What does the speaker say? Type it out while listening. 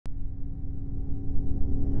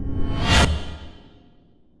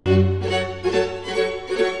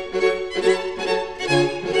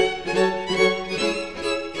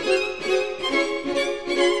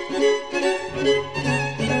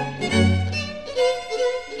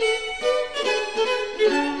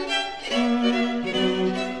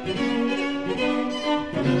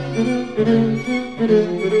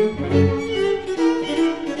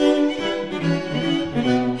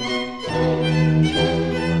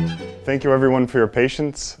thank you everyone for your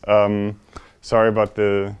patience. Sorry about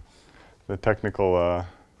the technical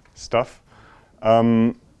stuff.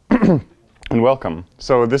 And welcome.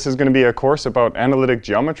 So this is going to be a course about analytic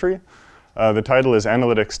geometry. The title is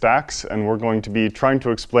Analytic Stacks, and we're going to be trying to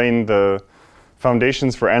explain the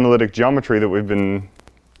foundations for analytic geometry that we've been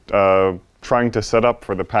trying to set up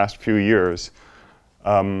for the past few years.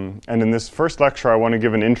 And in this first lecture, I want to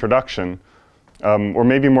give an introduction, or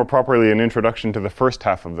maybe more properly, an introduction to the first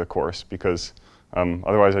half of the course, because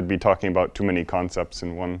otherwise I'd be talking about too many concepts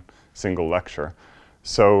in one single lecture.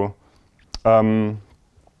 So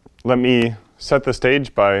let me set the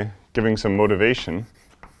stage by giving some motivation.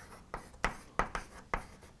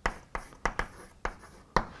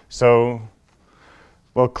 So,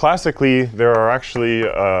 well, classically, there are actually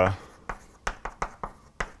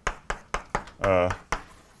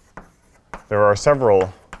there are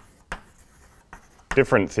several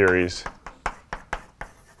different theories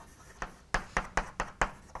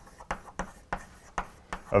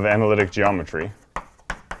of analytic geometry.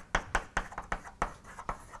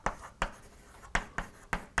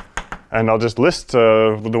 And I'll just list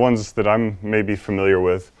the ones that I'm maybe familiar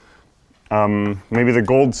with. Maybe the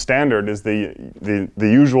gold standard is the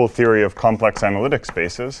usual theory of complex analytic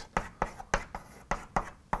spaces.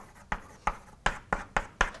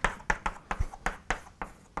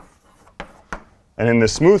 And in the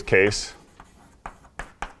smooth case,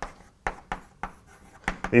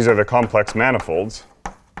 these are the complex manifolds.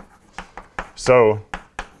 So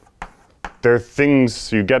they're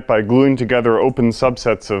things you get by gluing together open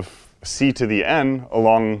subsets of C to the n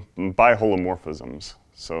along biholomorphisms.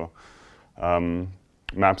 So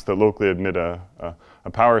maps that locally admit a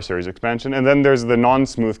power series expansion. And then there's the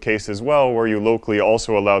non-smooth case as well, where you locally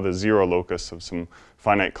also allow the zero locus of some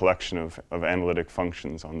finite collection of analytic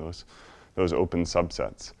functions on those open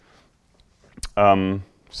subsets.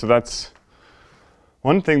 So that's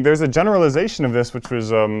one thing. There's a generalization of this, which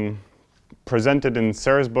was presented in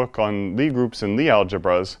Sarah's book on Lie groups and Lie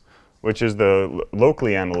algebras, which is the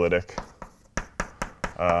locally analytic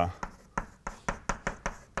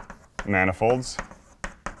manifolds,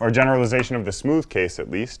 or generalization of the smooth case at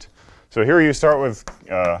least. So here you start with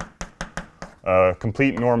a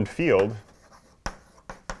complete normed field,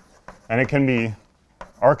 and it can be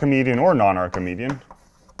Archimedean or non-Archimedean.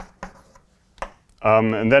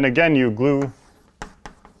 And then again, you glue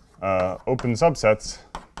open subsets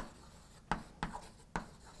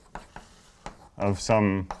of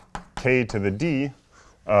some k to the d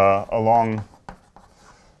along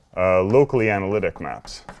locally analytic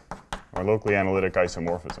maps, or locally analytic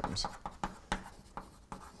isomorphisms.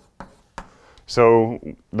 So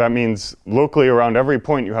that means locally around every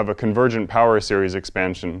point you have a convergent power series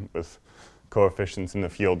expansion with coefficients in the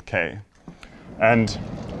field k. And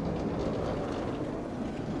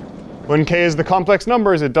when k is the complex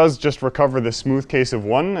numbers, it does just recover the smooth case of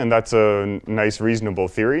 1, and that's a nice, reasonable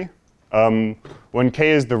theory. When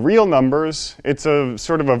k is the real numbers, it's a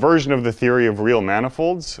sort of a version of the theory of real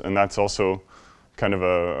manifolds, and that's also kind of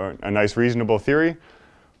a nice, reasonable theory.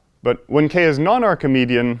 But when k is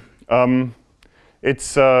non-Archimedean,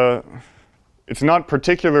 it's not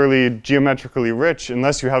particularly geometrically rich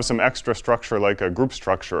unless you have some extra structure like a group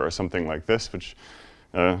structure or something like this, which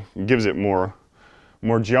gives it more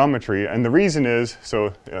geometry. And the reason is,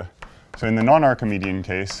 so in the non-Archimedean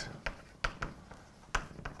case,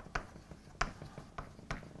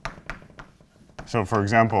 so for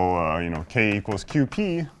example, k equals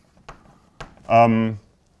qp,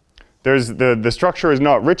 the structure is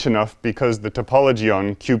not rich enough because the topology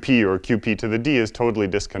on qp or qp to the d is totally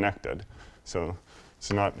disconnected. So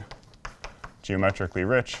it's not geometrically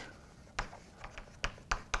rich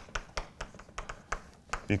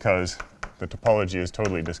because the topology is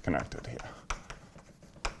totally disconnected here.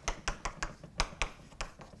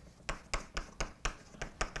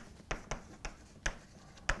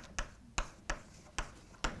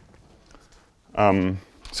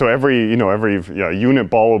 So every unit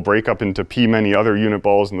ball will break up into p many other unit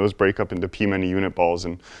balls, and those break up into p many unit balls.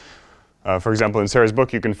 And for example, in Sarah's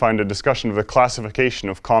book, you can find a discussion of the classification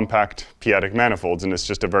of compact p-adic manifolds, and it's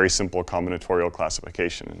just a very simple combinatorial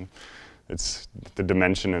classification. And it's the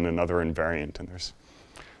dimension and another invariant, and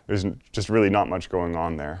there's just really not much going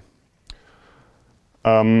on there.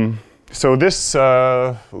 So this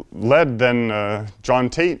led then John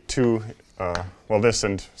Tate to well, this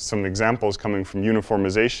and some examples coming from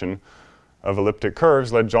uniformization of elliptic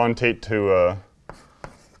curves led John Tate to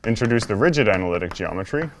introduce the rigid analytic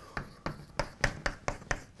geometry.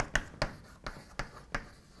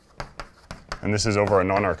 And this is over a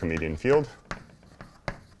non-Archimedean field.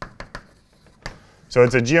 So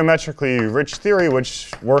it's a geometrically rich theory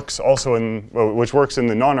which works also in, well, which works in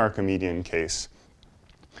the non-Archimedean case.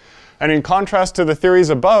 And in contrast to the theories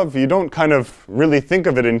above, you don't kind of really think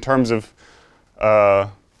of it in terms of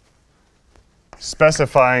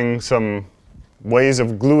specifying some ways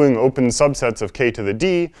of gluing open subsets of k to the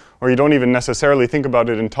d, or you don't even necessarily think about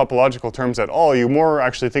it in topological terms at all. You more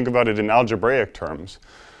actually think about it in algebraic terms.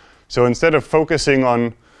 So instead of focusing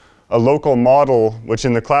on a local model, which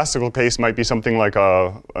in the classical case might be something like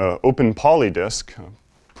a open polydisk,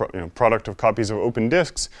 product of copies of open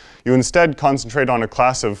disks, you instead concentrate on a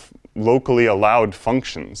class of locally allowed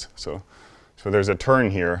functions. So there's a turn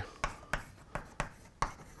here.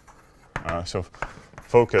 So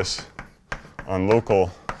focus on local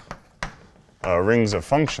rings of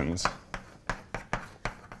functions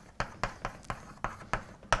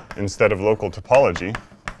instead of local topology.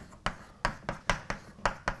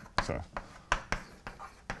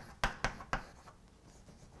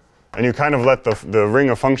 And you kind of let the ring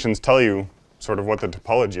of functions tell you sort of what the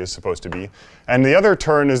topology is supposed to be. And the other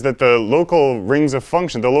turn is that the local rings of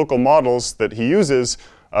function, the local models that he uses,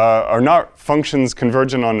 are not functions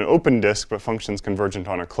convergent on an open disk, but functions convergent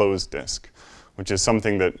on a closed disk, which is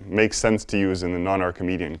something that makes sense to use in the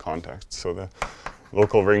non-Archimedean context. So the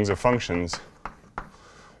local rings of functions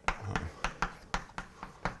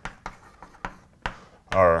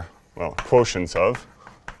are, well, quotients of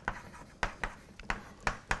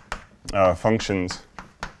functions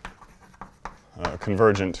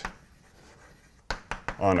convergent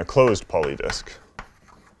on a closed polydisk.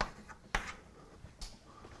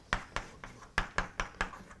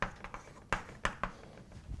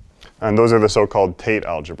 And those are the so-called Tate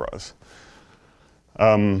algebras.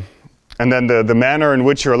 And then the manner in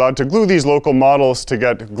which you're allowed to glue these local models to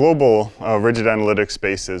get global rigid analytic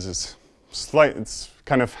spaces is it's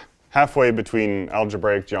kind of halfway between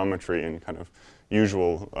algebraic geometry and kind of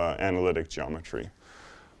usual analytic geometry.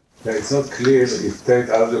 Yeah, it's not clear if Tate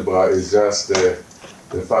algebra is just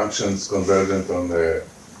the functions convergent on the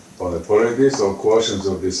polydisk or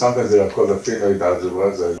quotients of this. Sometimes they are called affinoid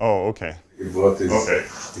algebras. Oh, okay. What is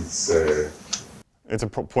okay. It's a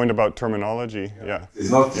point about terminology. Yeah. It's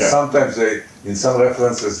not. Yeah. Sometimes they, in some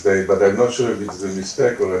references, but I'm not sure if it's a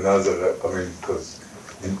mistake or another. I mean, because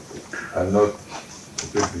I'm not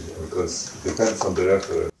completely sure, because it depends on the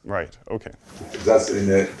reference. Right. Okay. That's in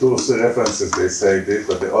the 2 or 3 references they say this,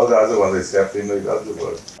 but all the other ones they say affinoid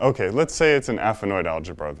algebra. Okay. Let's say it's an affinoid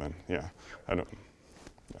algebra then. Yeah. I don't.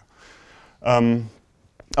 Yeah.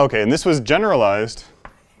 Okay, and this was generalized.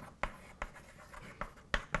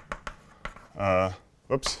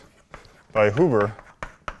 By Huber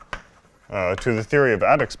to the theory of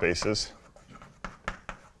adic spaces.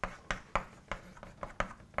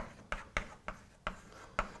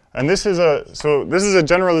 And this is a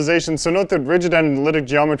generalization. So note that rigid analytic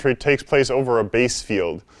geometry takes place over a base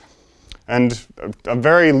field. And a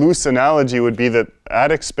very loose analogy would be that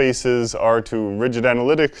adic spaces are to rigid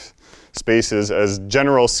analytic spaces as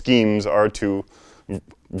general schemes are to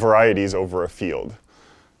varieties over a field.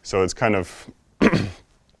 So it's kind of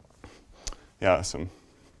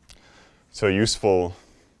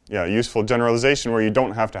useful generalization where you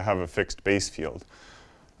don't have to have a fixed base field.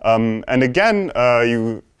 And again,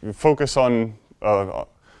 you focus on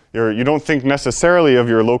you don't think necessarily of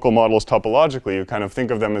your local models topologically. You kind of think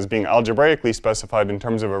of them as being algebraically specified in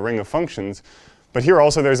terms of a ring of functions. But here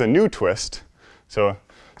also there's a new twist. So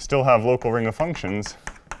still have local ring of functions.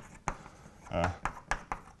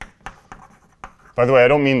 By the way, I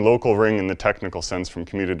don't mean local ring in the technical sense from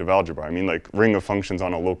commutative algebra. I mean like ring of functions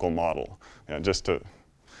on a local model. Yeah, just to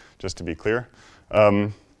be clear.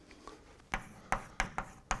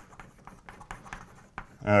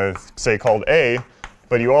 Say called A,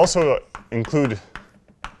 but you also include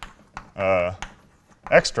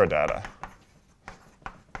extra data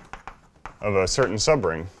of a certain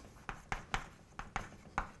subring,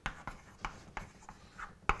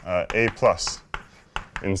 A plus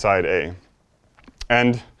inside A.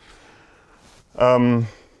 And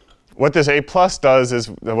what this A plus does is,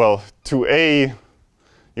 well, to A,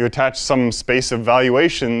 you attach some space of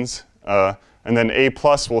valuations, and then A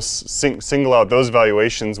plus will single out those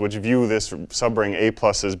valuations which view this subring A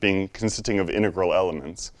plus as being consisting of integral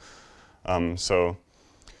elements. And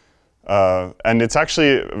it's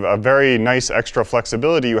actually a very nice extra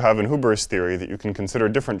flexibility you have in Huber's theory that you can consider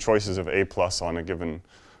different choices of A plus on a given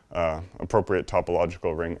appropriate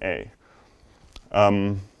topological ring A.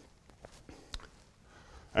 And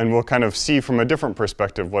we'll kind of see from a different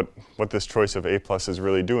perspective what this choice of A plus is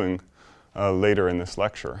really doing later in this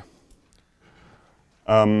lecture.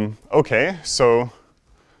 Okay, so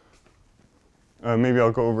maybe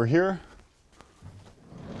I'll go over here.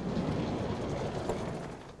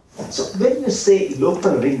 So when you say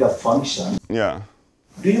local ring of functions, Yeah.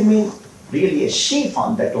 do you mean really a sheaf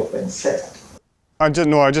on that open set? I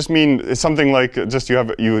just mean it's something like just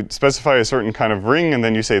you specify a certain kind of ring, and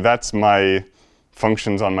then you say that's my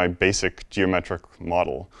functions on my basic geometric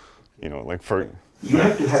model. You know, like for. You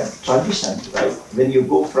have to have transition, right? When you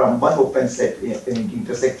go from one open set and it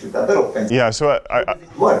intersects with other open set. Yeah. So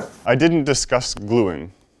What? I didn't discuss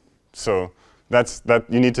gluing, so that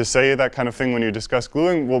you need to say that kind of thing when you discuss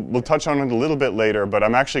gluing. We'll touch on it a little bit later, but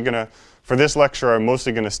I'm actually gonna. For this lecture, I'm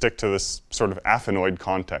mostly going to stick to this sort of aphanoid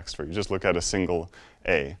context where you just look at a single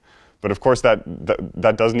A. But of course, that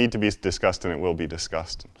does need to be discussed, and it will be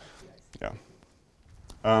discussed. Yeah.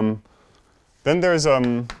 Then there's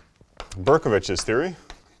Berkovich's theory.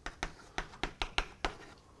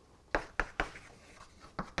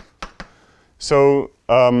 So,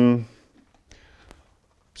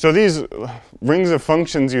 so these rings of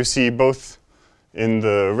functions you see both in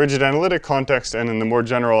the rigid analytic context and in the more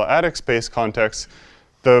general adic space context.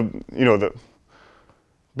 The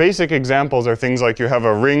basic examples are things like you have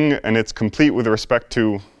a ring and it's complete with respect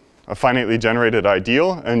to a finitely generated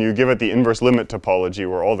ideal, and you give it the inverse limit topology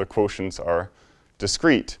where all the quotients are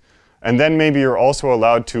discrete. And then maybe you're also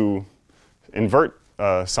allowed to invert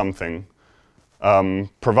something,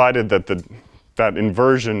 provided that that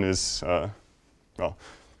inversion is,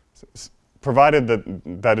 provided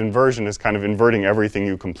that inversion is kind of inverting everything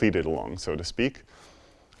you completed along, so to speak.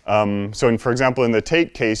 So for example, in the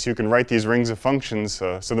Tate case, you can write these rings of functions.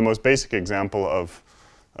 So the most basic example of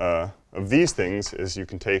these things is you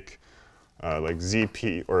can take like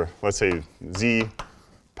ZP, or let's say Z,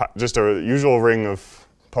 just a usual ring of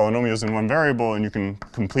polynomials in one variable, and you can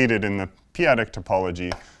complete it in the p-adic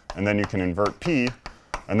topology, and then you can invert P,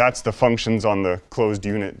 and that's the functions on the closed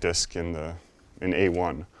unit disk in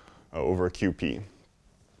A1. Over QP.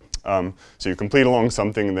 So you complete along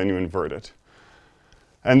something and then you invert it.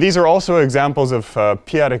 And these are also examples of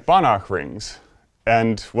p-adic Banach rings.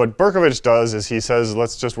 And what Berkovich does is he says,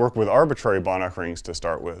 let's just work with arbitrary Banach rings to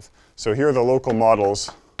start with. So here the local models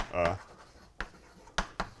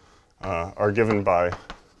are given by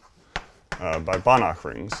Banach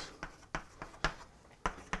rings.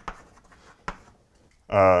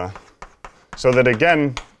 So that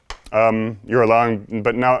again, you're allowing,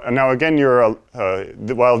 but now again,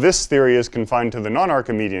 while this theory is confined to the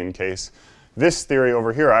non-Archimedean case, this theory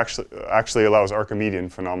over here actually allows Archimedean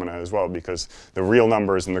phenomena as well, because the real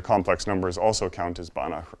numbers and the complex numbers also count as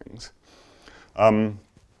Banach rings. And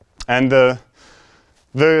the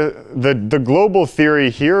global theory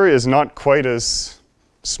here is not quite as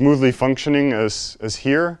smoothly functioning as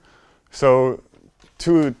here. So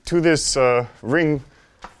to this ring,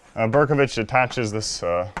 Berkovich attaches this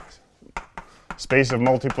space of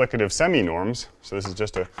multiplicative semi-norms. So this is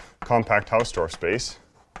just a compact Hausdorff space.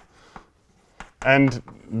 And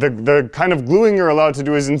the kind of gluing you're allowed to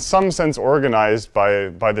do is in some sense organized by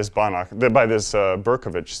this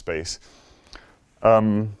Berkovich space.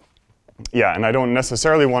 Yeah, and I don't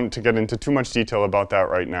necessarily want to get into too much detail about that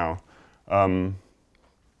right now.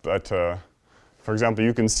 But for example,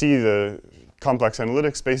 you can see the complex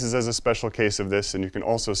analytic spaces as a special case of this, and you can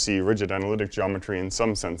also see rigid analytic geometry in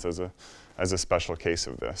some sense as a special case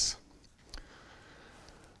of this.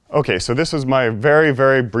 Okay, so this was my very,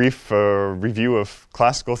 very brief review of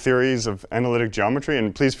classical theories of analytic geometry,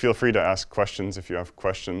 and please feel free to ask questions if you have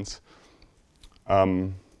questions.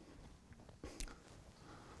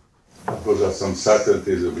 Because of some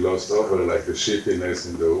subtleties are glossed over, like the shiftiness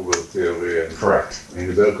in the Huber theory. And correct. In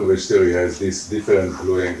the Berkovich theory has this different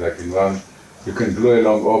gluing, like in one, you can glue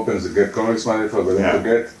along opens to get convex manifold, but then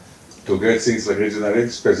to get things like rigid analytic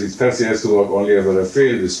space, first he has to work only over a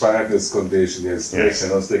field with finiteness condition, he has strict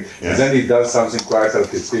and non-strict, and then he does something quite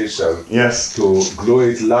artificial to glue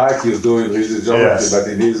it like you do in rigid geometry, but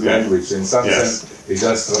in his language. In some sense, he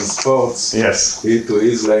just transports it to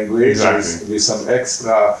his language with some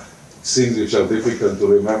extra things which are difficult to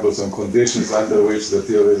remember, some conditions under which the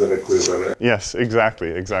theories are equivalent. Yes,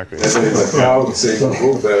 exactly. And there is a Taut saying of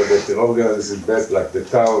Huber that the organizes it best, like the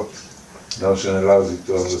Taut notion allows you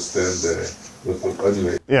to understand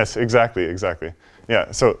anyway. Yes, exactly.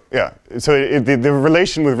 Yeah, so the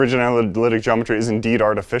relation with rigid analytic geometry is indeed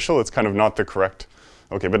artificial. It's kind of not the correct.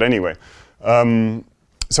 Okay, but anyway.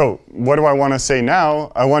 So what do I want to say now?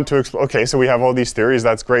 I want to explain. Okay, so we have all these theories.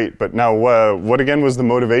 That's great. But now, what again was the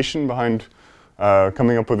motivation behind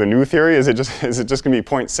coming up with a new theory? Is it just going to be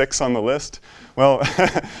 0.6 on the list? Well,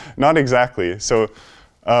 not exactly. So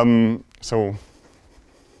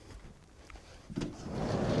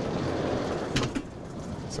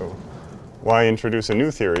why introduce a new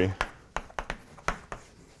theory?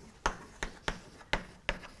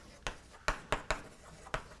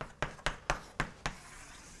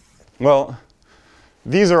 Well,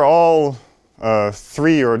 these are all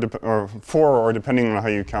 3 or 4, or depending on how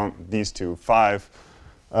you count these two, 5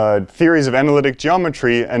 theories of analytic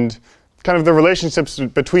geometry, and kind of the relationships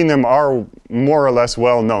between them are more or less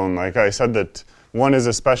well known. Like I said, that one is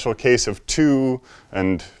a special case of 2,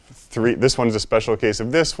 and 3. This one's a special case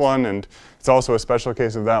of this one, and it's also a special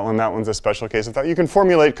case of that one. That one's a special case of that. You can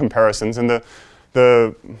formulate comparisons, and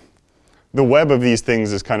the web of these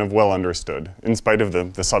things is kind of well understood, in spite of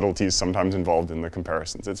the subtleties sometimes involved in the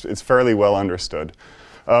comparisons. It's fairly well understood.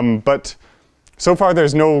 But so far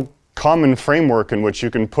there's no common framework in which you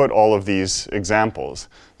can put all of these examples.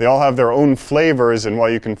 They all have their own flavors, and while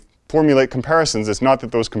you can formulate comparisons, it's not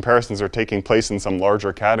that those comparisons are taking place in some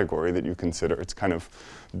larger category that you consider. It's kind of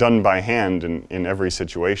done by hand in every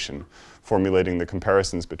situation, formulating the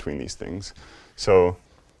comparisons between these things. So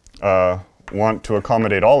want to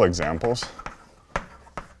accommodate all examples.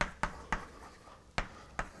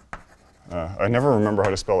 I never remember how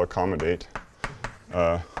to spell accommodate.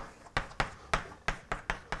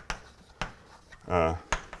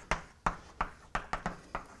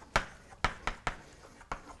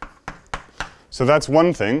 So that's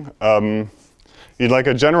one thing. You'd like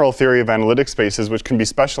a general theory of analytic spaces, which can be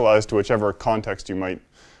specialized to whichever context you might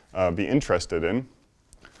be interested in.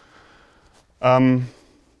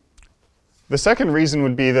 The second reason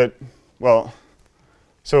would be that, well,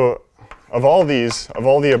 so of all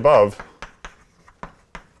the above,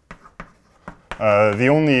 the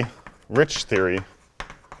only rich theory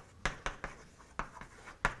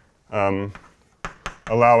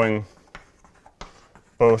allowing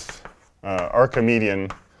both Archimedean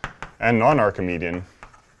and non-Archimedean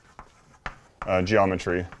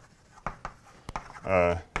geometry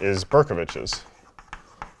is Berkovich's.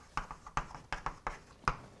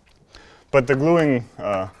 But the gluing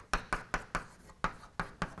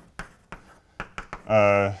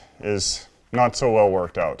is not so well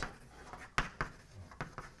worked out.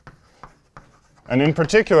 And in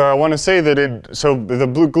particular, I want to say that so the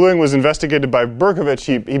gluing was investigated by Berkovich.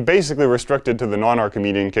 He basically restricted to the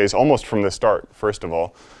non-Archimedean case almost from the start, first of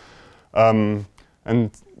all. And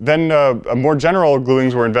then more general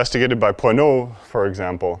gluings were investigated by Poineau, for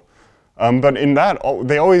example. But in that,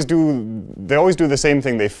 they always do the same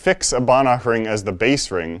thing. They fix a Banach ring as the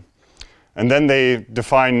base ring, and then they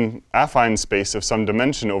define affine space of some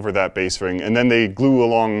dimension over that base ring, and then they glue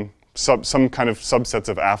along some kind of subsets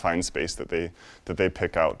of affine space that they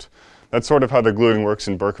pick out. That's sort of how the gluing works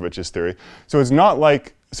in Berkovich's theory. So it's not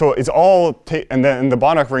like, so it's all, and then the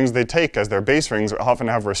Banach rings they take as their base rings often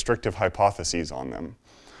have restrictive hypotheses on them.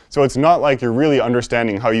 So it's not like you're really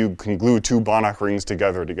understanding how you can glue 2 Banach rings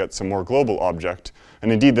together to get some more global object.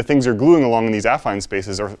 And indeed, the things you're gluing along in these affine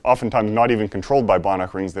spaces are oftentimes not even controlled by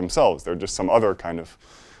Banach rings themselves. They're just some other kind of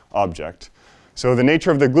object. So the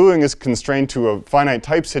nature of the gluing is constrained to a finite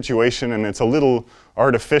type situation, and it's a little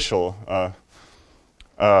artificial. Well,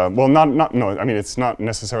 no, I mean, it's not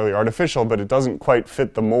necessarily artificial, but it doesn't quite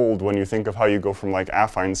fit the mold when you think of how you go from like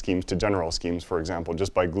affine schemes to general schemes, for example,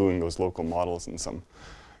 just by gluing those local models in some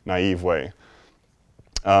naive way.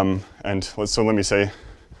 So let me say,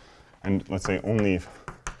 and let's say only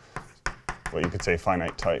what you could say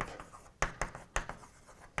finite type.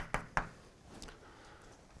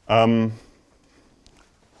 So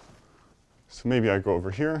maybe I go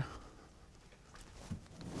over here.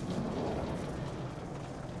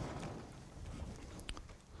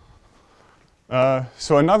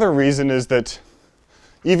 So another reason is that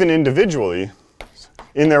even individually,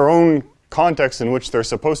 in their own context in which they're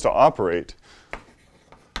supposed to operate,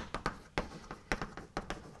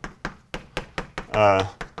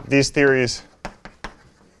 these theories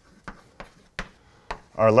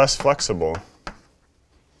are less flexible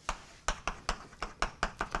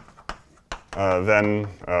than,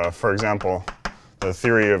 for example, the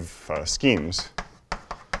theory of schemes.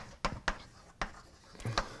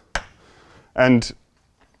 And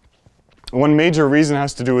one major reason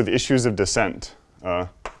has to do with issues of descent.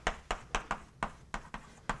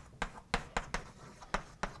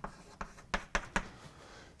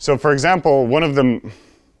 So for example, one of the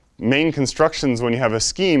main constructions when you have a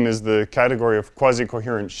scheme is the category of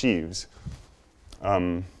quasi-coherent sheaves.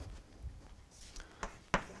 And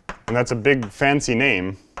that's a big fancy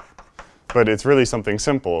name, but it's really something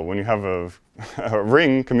simple. When you have a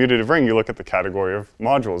ring, commutative ring, you look at the category of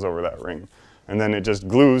modules over that ring. And then it just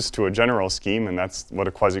glues to a general scheme, and that's what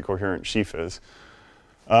a quasi-coherent sheaf is.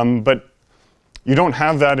 But you don't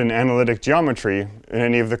have that in analytic geometry in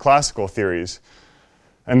any of the classical theories.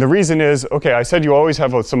 And the reason is, okay, I said you always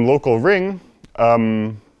have some local ring,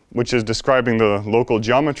 which is describing the local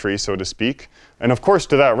geometry, so to speak. And of course,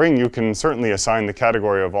 to that ring, you can certainly assign the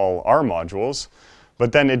category of all R modules,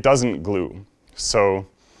 but then it doesn't glue. So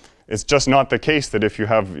it's just not the case that if you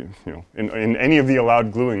have, in any of the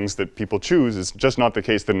allowed gluings that people choose, it's just not the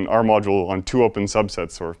case that an R module on two open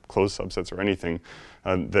subsets or closed subsets or anything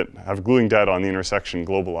that have gluing data on the intersection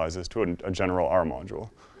globalizes to a general R module.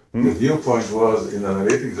 The viewpoint was in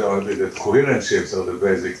analytic geometry that coherent shapes are the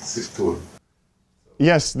basic tool.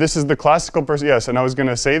 Yes, this is the classical yes, and I was going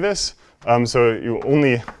to say this. So you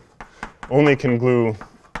only can glue,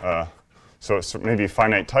 so it's maybe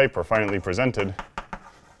finite type or finitely presented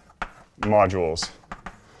modules.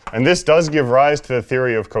 And this does give rise to the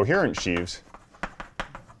theory of coherent sheaves,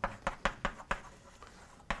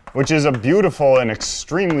 which is a beautiful and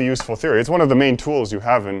extremely useful theory. It's one of the main tools you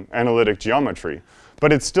have in analytic geometry,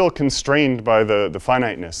 but it's still constrained by the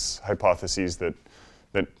finiteness hypotheses that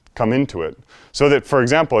come into it. So that, for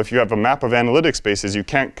example, if you have a map of analytic spaces, you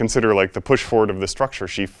can't consider like the push forward of the structure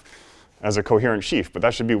sheaf as a coherent sheaf, but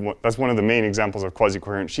that's one of the main examples of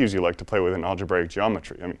quasi-coherent sheaves you like to play with in algebraic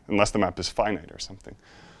geometry, unless the map is finite or something.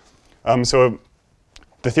 So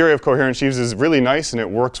the theory of coherent sheaves is really nice, and it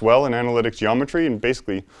works well in analytic geometry in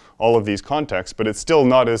basically all of these contexts, but it's still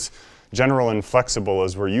not as general and flexible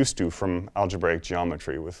as we're used to from algebraic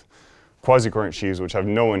geometry with quasi-coherent sheaves which have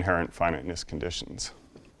no inherent finiteness conditions.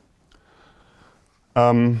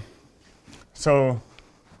 So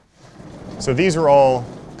these are all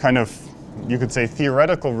kind of, you could say,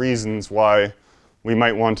 theoretical reasons why we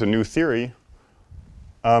might want a new theory.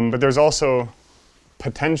 But there's also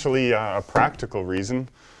potentially a practical reason.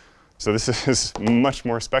 So this is much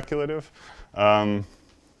more speculative.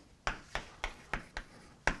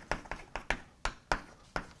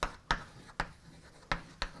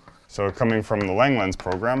 So coming from the Langlands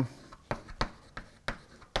program.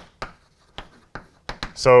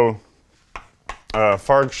 So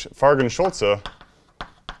Farg and Schulze,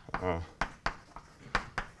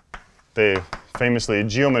 they famously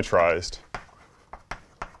geometrized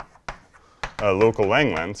local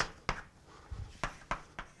Langlands.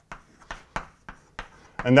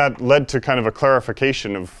 And that led to kind of a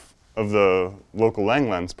clarification of the local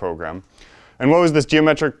Langlands program. And what was this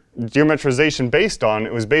geometrization based on?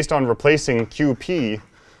 It was based on replacing QP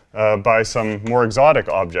by some more exotic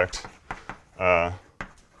object,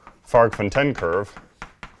 Farg-Fontaine curve.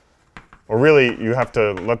 Or really, you have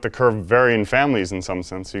to let the curve vary in families in some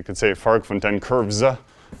sense. So you could say Farg-Fontaine curves. And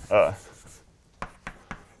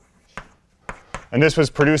this was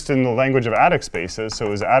produced in the language of adic spaces, so it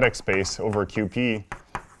was adic space over QP,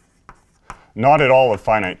 not at all of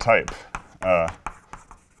finite type.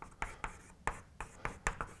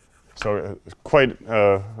 So quite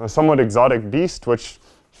a somewhat exotic beast, which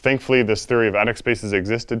thankfully this theory of adic spaces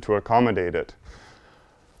existed to accommodate it.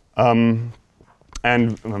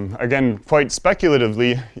 Again, quite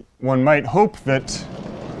speculatively, one might hope that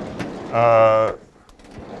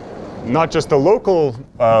not just the local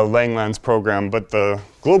Langlands program, but the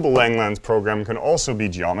global Langlands program can also be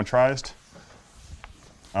geometrized.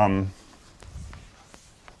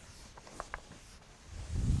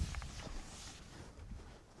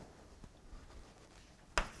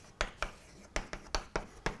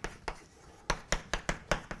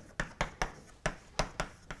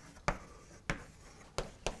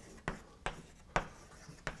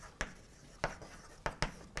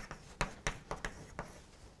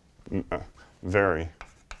 Very.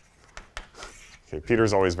 Okay,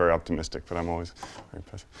 Peter's always very optimistic, but I'm always very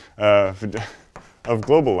pessimistic. Of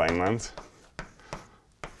global Langlands.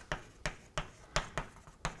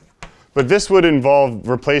 But this would involve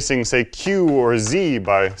replacing, say, Q or Z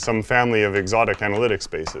by some family of exotic analytic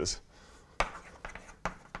spaces.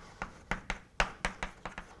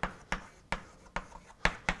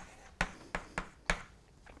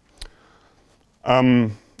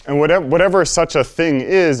 And whatever such a thing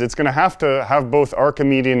is, it's going to have both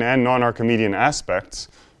Archimedean and non-Archimedean aspects.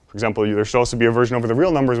 For example, there should also be a version over the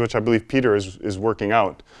real numbers, which I believe Peter is working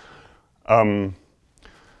out. And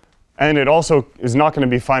it also is not going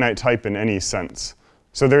to be finite type in any sense.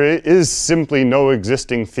 So there is simply no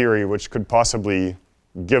existing theory which could possibly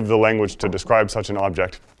give the language to describe such an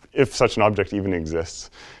object, if such an object even exists.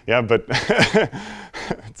 Yeah, but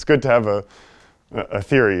it's good to have a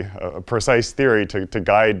theory, a precise theory to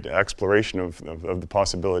guide exploration of the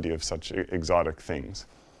possibility of such exotic things.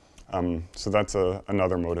 So that's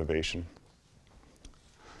another motivation.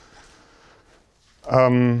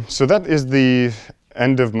 So that is the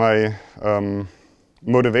end of my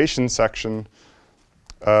motivation section.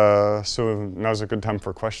 So now's a good time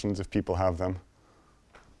for questions if people have them.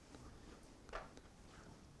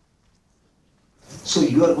 So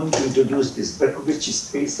you are going to introduce this Berkovich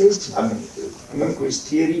spaces, Berkovich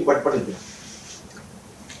theory, what is it?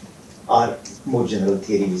 Or more general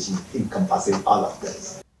theory which encompasses all of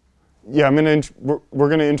this? Yeah, we're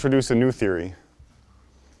going to introduce a new theory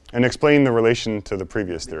and explain the relation to the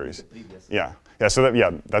previous theories. Yeah, so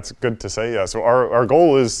that's good to say. Yeah, so our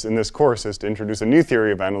goal is in this course is to introduce a new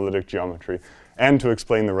theory of analytic geometry and to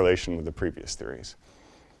explain the relation with the previous theories.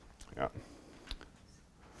 Yeah.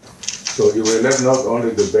 So you will have not only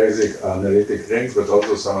the basic analytic rings, but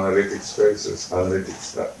also some analytic spaces, analytic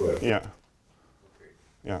stuff. Well. Yeah.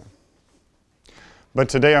 Yeah. But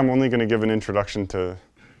today I'm only going to give an introduction to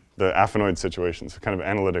the affinoid situations, kind of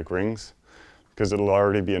analytic rings, because it'll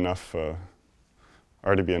already be enough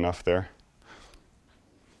there.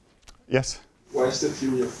 Yes? Why is the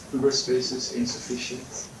theory of Hilbert spaces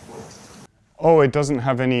insufficient? Oh, it doesn't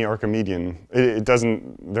have any Archimedean. It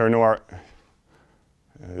doesn't. There are no.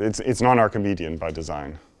 It's non-Archimedean by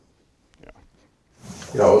design. Yeah.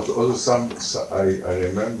 Yeah. Also, I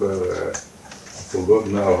remember. I forgot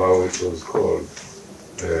now how it was called.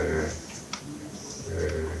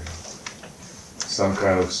 Some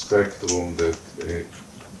kind of spectrum that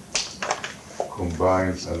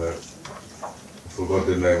combines, and I forgot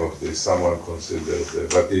the name of this. Someone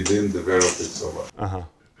considered, but he didn't develop it so much.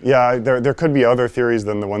 Yeah, there could be other theories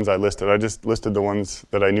than the ones I listed. I just listed the ones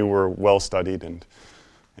that I knew were well studied, and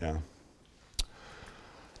yeah.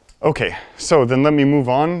 Okay, so then let me move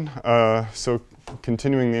on. So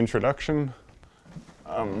continuing the introduction.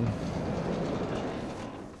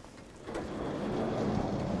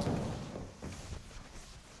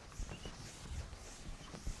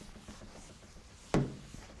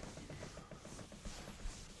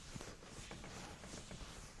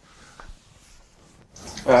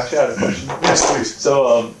 I actually had a question. Yes, please.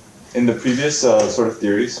 So in the previous sort of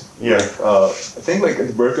theories, Yeah. I think like in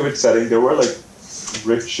the Berkovich setting, there were like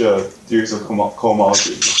rich theories of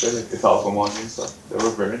cohomology, like Ital cohomology and stuff. There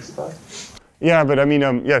were variants of that. Yeah, but I mean,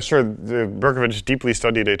 yeah, sure. Berkovich deeply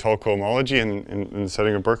studied Ital cohomology in the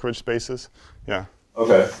setting of Berkovich spaces. Yeah.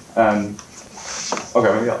 Okay, and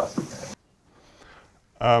maybe I'll ask.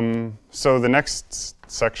 So the next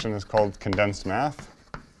section is called condensed math.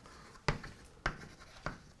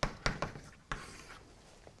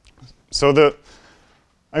 So the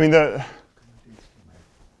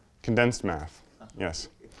condensed math, yes.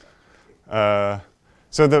 So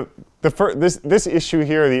this issue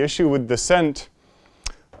here, the issue with descent,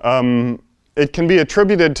 it can be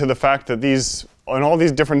attributed to the fact that in all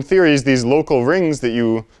these different theories, these local rings that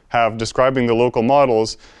you have describing the local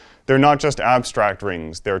models, they're not just abstract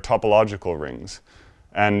rings, they're topological rings.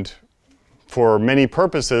 And for many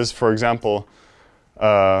purposes, for example,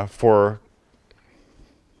 so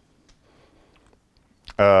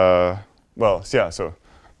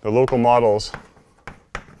the local models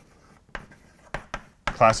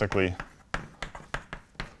classically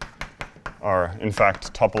are, in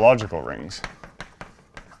fact, topological rings.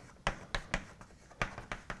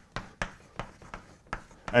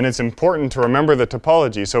 And it's important to remember the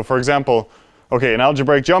topology. So for example, okay, in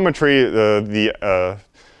algebraic geometry, the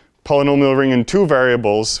polynomial ring in two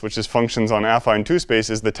variables, which is functions on affine two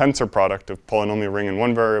space, is the tensor product of polynomial ring in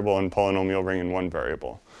one variable and polynomial ring in one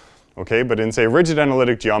variable. Okay, but in, say, rigid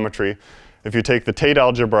analytic geometry, if you take the Tate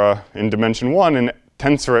algebra in dimension 1 and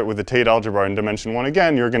tensor it with the Tate algebra in dimension 1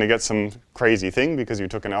 again, you're going to get some crazy thing because you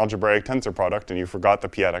took an algebraic tensor product and you forgot the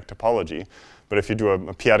p-adic topology. But if you do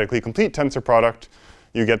a p-adically complete tensor product,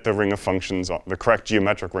 you get the ring of functions, the correct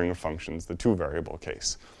geometric ring of functions, the two-variable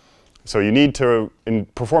case. So you need to, in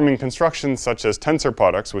performing constructions such as tensor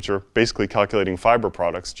products, which are basically calculating fiber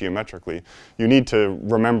products geometrically, you need to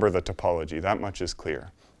remember the topology. That much is clear.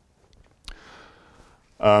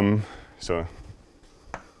 And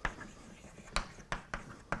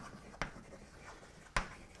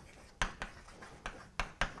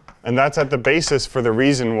that's at the basis for the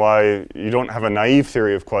reason why you don't have a naive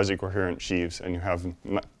theory of quasi-coherent sheaves and you have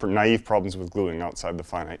naive problems with gluing outside the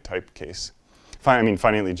finite type case.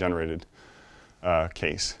 Finitely generated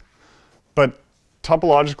case. But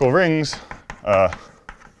topological rings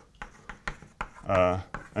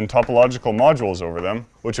and topological modules over them,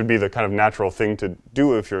 which would be the kind of natural thing to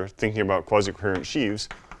do if you're thinking about quasi-coherent sheaves,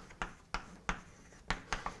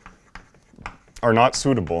 are not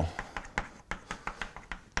suitable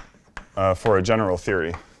for a general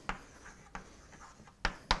theory.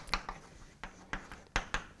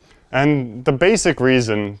 And the basic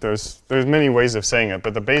reason, there's many ways of saying it,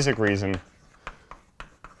 but the basic reason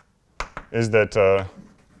is that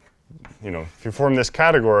if you form this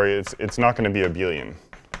category, it's not going to be abelian.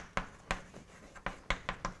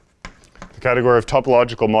 category of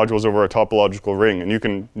topological modules over a topological ring. And you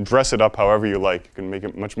can dress it up however you like. You can make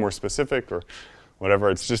it much more specific or whatever.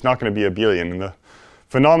 It's just not going to be abelian. And the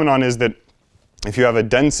phenomenon is that if you have a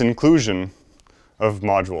dense inclusion of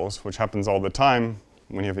modules, which happens all the time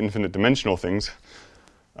when you have infinite dimensional things,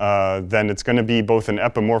 then it's going to be both an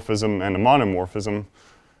epimorphism and a monomorphism,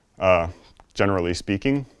 generally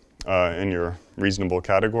speaking, in your reasonable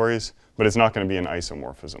categories. But it's not going to be an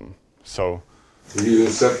isomorphism. So you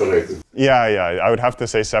separated. Yeah, I would have to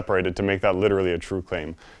say separated to make that literally a true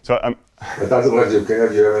claim. So but otherwise you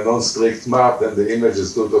have a non-strict map, and the image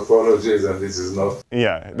is two topologies, and this is not.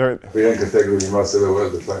 Yeah, Abelian category, you must have a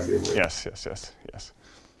well-defined image. Yes.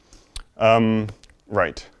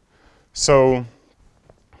 Right. So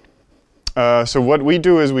what we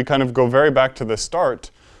do is we kind of go very back to the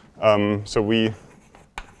start. So we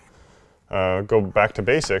go back to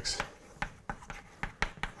basics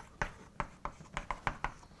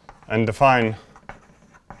and define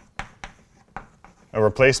a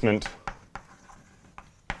replacement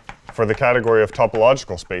for the category of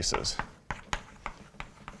topological spaces.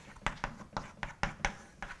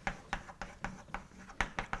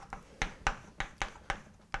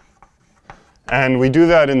 And we do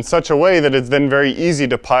that in such a way that it's then very easy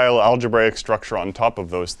to pile algebraic structure on top of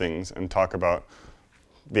those things and talk about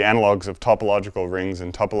the analogs of topological rings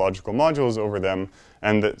and topological modules over them,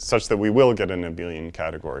 and such that we will get an abelian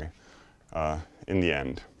category in the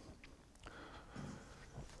end.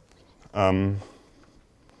 And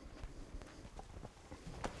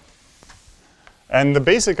the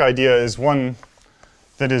basic idea is one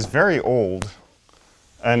that is very old,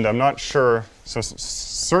 and I'm not sure, so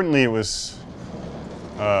certainly it was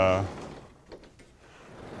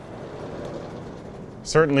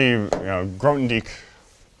Grothendieck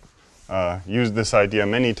used this idea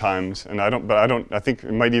many times, and I think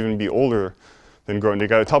it might even be older than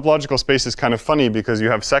Grothendieck. A topological space is kind of funny because you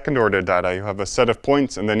have second order data, you have a set of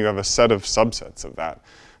points, and then you have a set of subsets of that.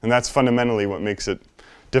 And that's fundamentally what makes it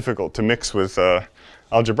difficult to mix with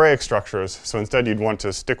algebraic structures. So instead you'd want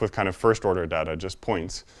to stick with kind of first order data, just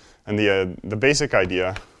points. And the basic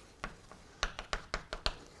idea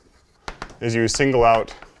is you single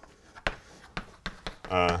out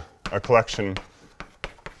a collection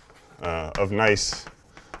of nice,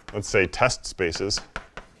 let's say, test spaces,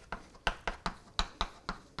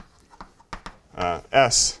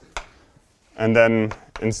 S, and then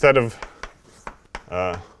instead of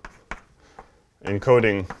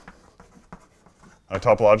encoding a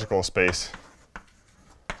topological space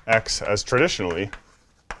X as traditionally,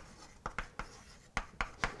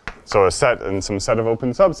 so a set and some set of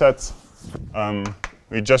open subsets,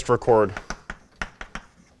 we just record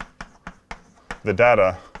the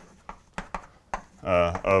data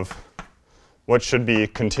of what should be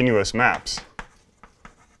continuous maps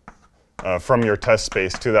from your test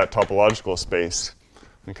space to that topological space,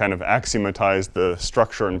 and kind of axiomatize the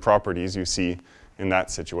structure and properties you see in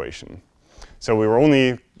that situation. So we're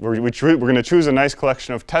going to choose a nice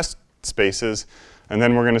collection of test spaces, and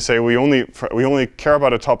then we're going to say we only care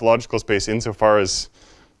about a topological space insofar as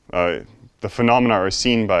the phenomena are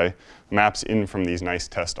seen by maps in from these nice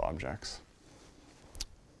test objects.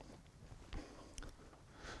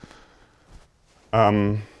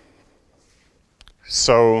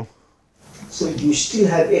 So you still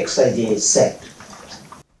have xij set.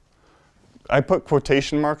 I put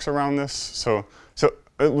quotation marks around this, so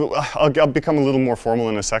I'll become a little more formal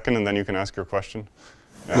in a second, and then you can ask your question.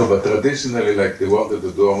 Yeah. No, but traditionally, like they wanted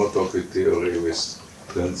to do homotopy theory with,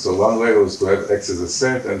 then so one way was to have X as a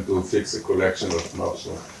set and to fix a collection of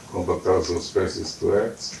Marshall compact tensor spaces to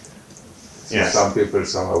X. So yes. Some people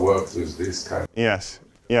somehow worked with this kind. Yes.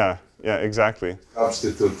 Yeah, exactly.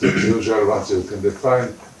 Substitute the usual ones you can define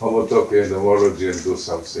homotopy and homology and do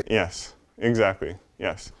something. Yes, exactly.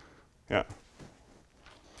 Yes. Yeah.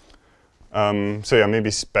 So yeah, maybe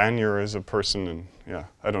Spanier is a person, and yeah,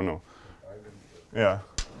 I don't know. Yeah.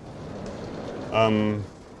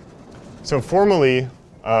 So formally,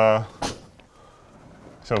 our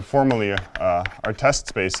test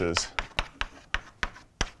spaces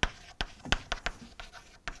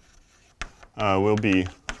will be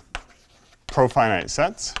profinite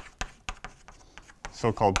sets,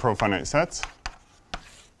 so-called profinite sets,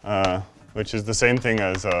 which is the same thing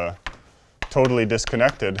as totally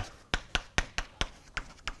disconnected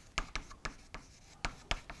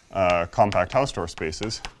compact Hausdorff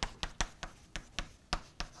spaces.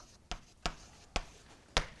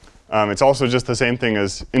 It's also just the same thing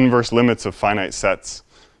as inverse limits of finite sets,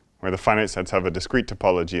 where the finite sets have a discrete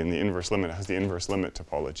topology and the inverse limit has the inverse limit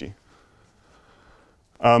topology.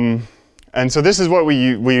 And so this is what we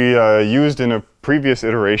used in a previous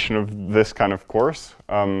iteration of this kind of course.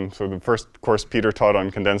 So the first course Peter taught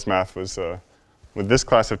on condensed math was with this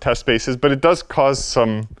class of test spaces, but it does cause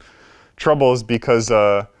some troubles because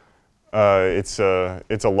it's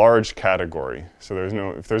a large category. So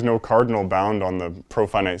if there's no cardinal bound on the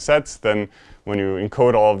profinite sets, then when you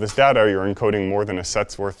encode all of this data, you're encoding more than a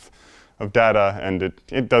set's worth of data, and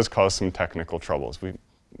it does cause some technical troubles. We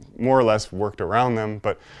more or less worked around them,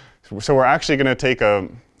 but so we're actually going to take a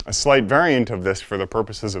slight variant of this for the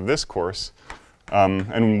purposes of this course,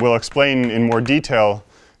 and we'll explain in more detail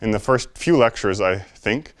in the first few lectures, I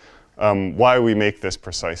think, why we make this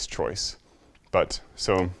precise choice. But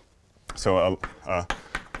so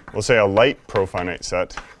we'll say a light profinite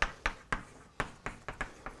set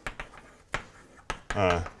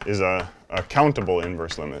is a countable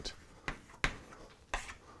inverse limit.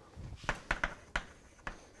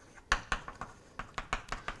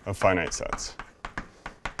 Of finite sets.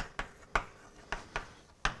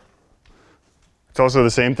 It's also the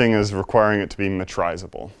same thing as requiring it to be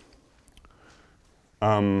metrizable.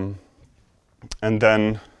 And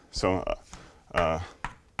then, so a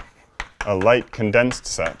light condensed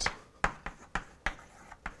set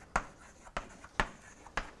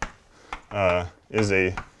is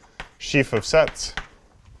a sheaf of sets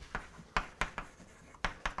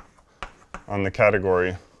on the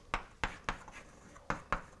category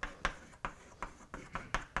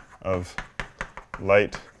of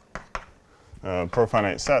light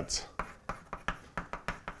profinite sets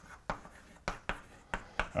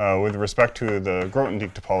with respect to the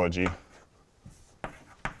Grothendieck topology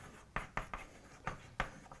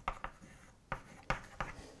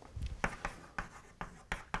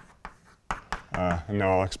and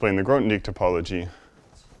now I'll explain the Grothendieck topology.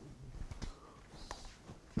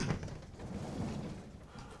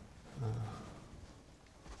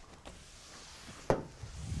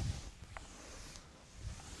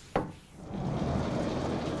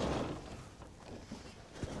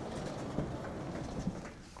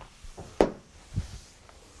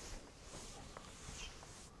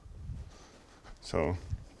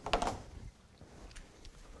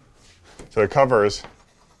 So it covers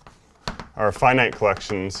our finite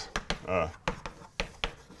collections of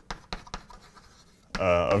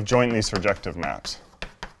jointly surjective maps,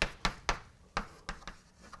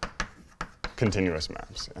 continuous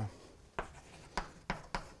maps. Yeah.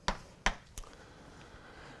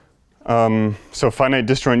 So finite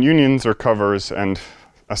disjoint unions are covers, and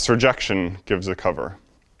a surjection gives a cover.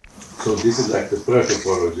 So this is like the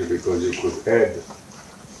pre-topology because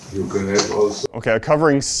you can add also. Okay, a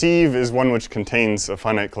covering sieve is one which contains a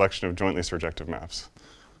finite collection of jointly surjective maps.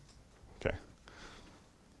 Okay.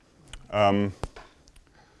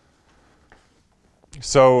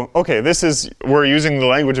 We're using the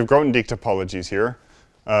language of Grothendieck topologies here,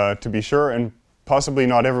 to be sure, and possibly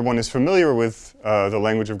not everyone is familiar with the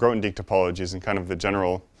language of Grothendieck topologies and kind of the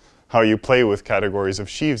general, how you play with categories of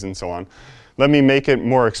sheaves and so on. Let me make it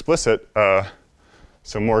more explicit.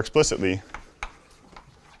 So more explicitly,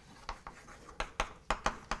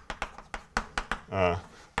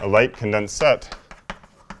 a light condensed set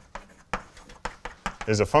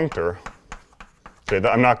is a functor. Okay,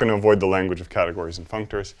 I'm not going to avoid the language of categories and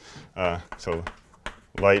functors. So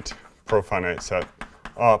light profinite set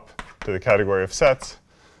up to the category of sets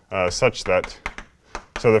such that,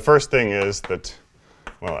 so the first thing is that,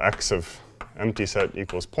 well, x of empty set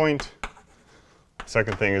equals point.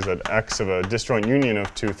 Second thing is that x of a disjoint union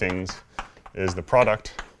of two things is the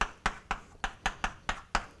product.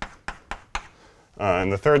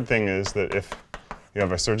 And the third thing is that if you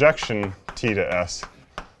have a surjection T to S,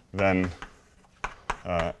 then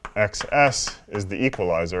XS is the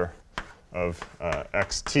equalizer of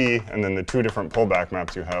XT, and then the two different pullback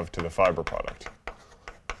maps you have to the fiber product.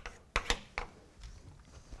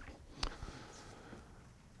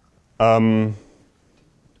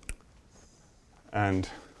 And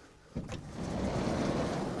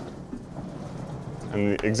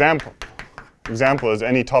the example is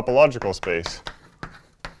any topological space.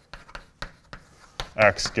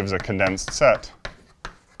 X gives a condensed set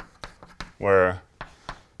where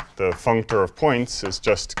the functor of points is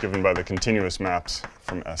just given by the continuous maps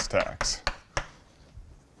from S to X.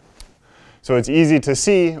 So it's easy to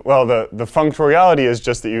see, well, the functoriality is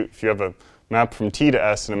just that if you have a map from T to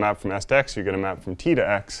S and a map from S to X, you get a map from T to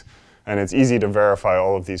X. And it's easy to verify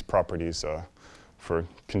all of these properties for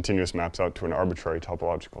continuous maps out to an arbitrary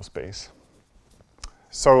topological space.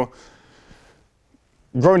 So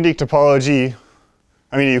Grothendieck topology,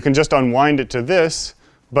 I mean, you can just unwind it to this,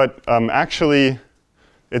 but actually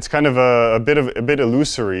it's kind of a bit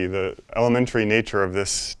illusory, the elementary nature of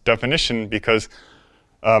this definition, because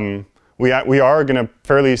we are going to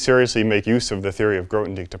fairly seriously make use of the theory of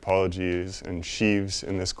Grothendieck topologies and sheaves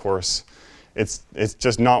in this course. It's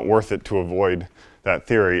just not worth it to avoid that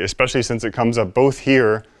theory, especially since it comes up both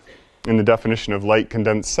here in the definition of light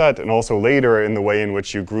condensed set and also later in the way in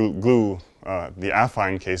which you glue the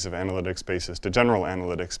affine case of analytic spaces to general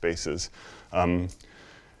analytic spaces.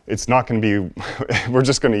 It's not going to be, we're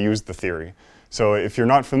just going to use the theory. So if you're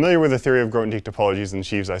not familiar with the theory of Grothendieck topologies and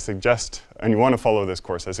sheaves, I suggest, and you want to follow this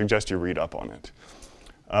course, I suggest you read up on it.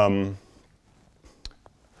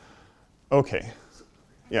 Okay.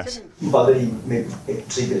 Yes. Bothering maybe a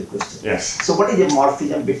trivial question. Yes. So what is the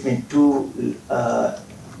morphism between two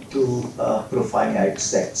profinite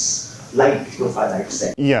sets, light profinite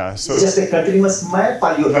sets? Yeah. So it's just a continuous map,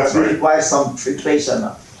 or you require some filtration?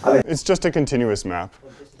 I mean, it's just a continuous map,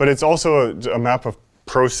 but it's also a map of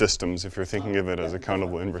pro-systems if you're thinking of it as a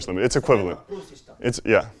countable inverse limit. It's equivalent. It's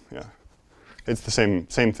yeah. It's the same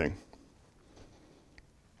thing.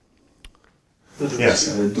 Yes.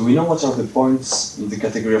 Do we know what are the points in the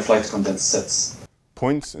category of light condensed sets?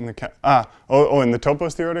 Points in the in the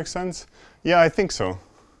topos theoretic sense? Yeah, I think so.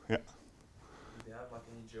 Yeah. Do they have like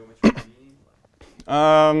any geometry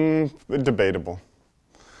meaning? Debatable.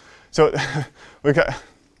 So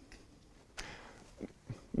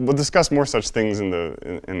we'll discuss more such things in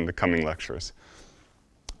the coming lectures.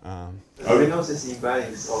 Do we know this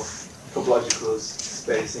imbalance of topological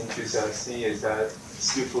space into CLC? Is that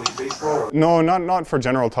skillfully based or? No, not for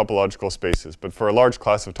general topological spaces, but for a large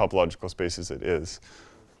class of topological spaces it is.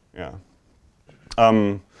 Yeah.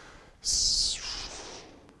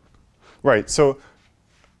 Right, so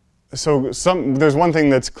there's one thing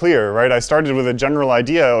that's clear, right? I started with a general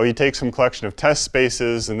idea, you take some collection of test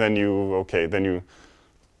spaces and then you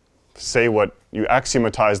say you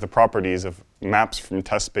axiomatize the properties of maps from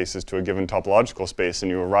test spaces to a given topological space and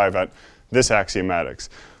you arrive at this axiomatics.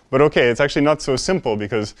 But okay, it's actually not so simple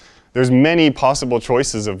because there's many possible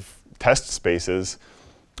choices of test spaces,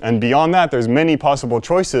 and beyond that there's many possible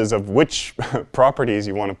choices of which properties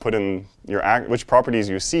you want to put in which properties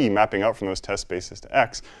you see mapping out from those test spaces to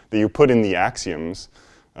X that you put in the axioms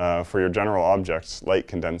for your general objects, light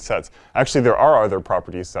condensed sets. Actually, there are other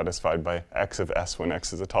properties satisfied by X of S when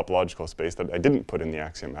X is a topological space that I didn't put in the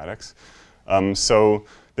axiomatics. So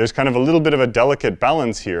there's kind of a little bit of a delicate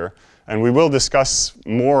balance here, and we will discuss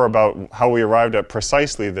more about how we arrived at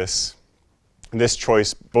precisely this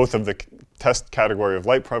choice, both of the test category of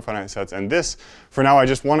light profinite sets and this. For now, I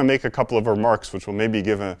just want to make a couple of remarks which will maybe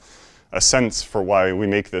give a sense for why we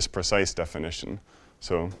make this precise definition.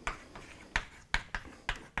 So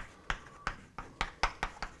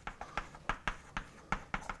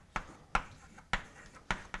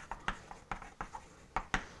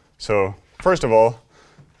first of all,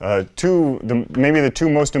 maybe the two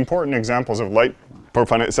most important examples of light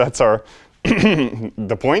profinite sets are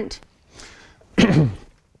the point,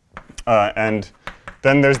 and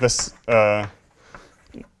then there's this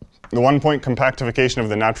the one-point compactification of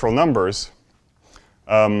the natural numbers.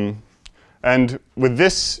 And with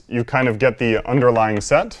this, you kind of get the underlying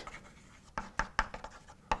set.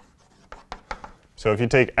 So if you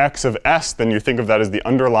take X of S, then you think of that as the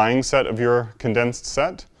underlying set of your condensed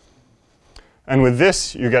set. And with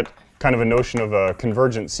this, you get kind of a notion of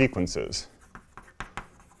convergent sequences.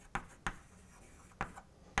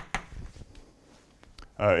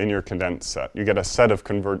 In your condensed set. You get a set of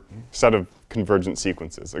convergent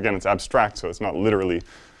sequences. Again, it's abstract, so it's not literally,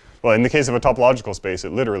 well, in the case of a topological space,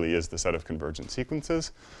 it literally is the set of convergent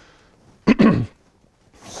sequences.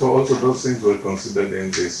 So also those things were considered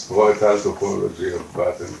in this Royal topology of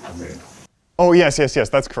Barton. Oh, yes,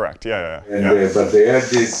 that's correct. Yeah. But they had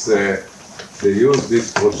this, they used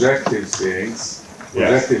these projective things,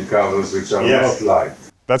 projective covers, which are not light.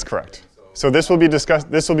 That's correct. So this will be discussed.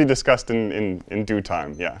 This will be discussed in due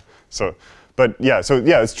time. Yeah. So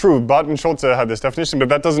it's true. Bott and Schulze had this definition, but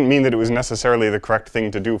that doesn't mean that it was necessarily the correct thing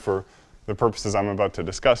to do for the purposes I'm about to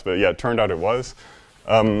discuss. But yeah, it turned out it was.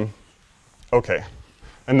 Okay,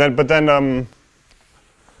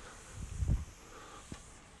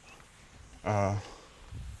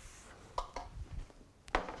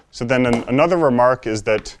 so then another remark is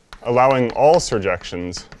that allowing all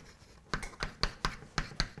surjections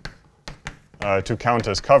to count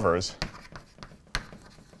as covers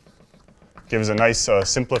gives a nice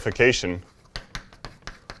simplification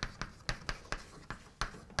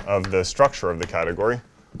of the structure of the category.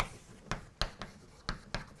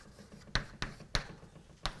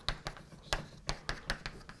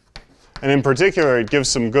 And in particular, it gives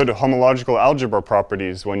some good homological algebra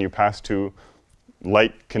properties when you pass to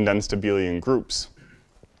light condensed abelian groups.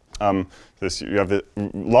 You have a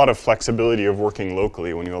lot of flexibility of working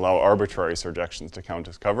locally when you allow arbitrary surjections to count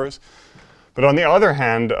as covers. But on the other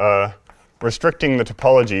hand, restricting the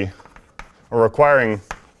topology or requiring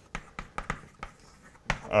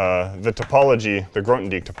the topology, the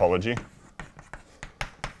Grothendieck topology,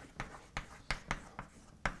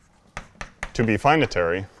 to be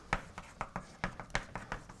finitary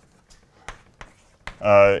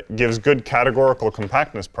gives good categorical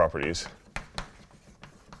compactness properties.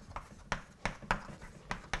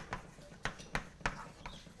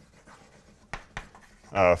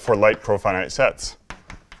 For light profinite sets.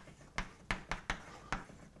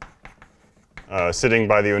 Sitting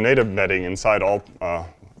by the Oneida netting inside all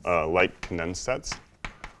light condensed sets.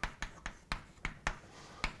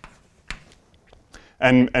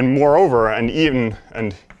 And moreover, and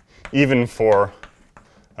even for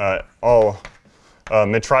all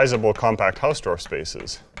metrizable compact Hausdorff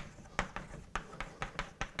spaces.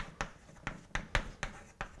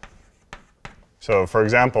 So for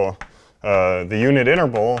example, the unit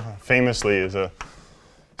interval famously has a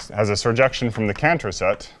surjection from the Cantor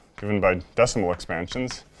set given by decimal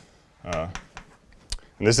expansions. And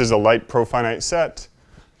this is a light profinite set.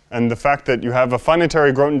 And the fact that you have a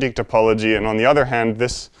finitary Grothendieck topology, and on the other hand,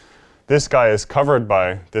 this guy is covered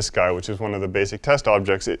by this guy, which is one of the basic test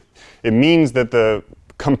objects, it means that the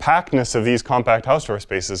compactness of these compact Hausdorff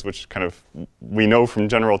spaces, which kind of we know from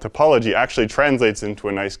general topology, actually translates into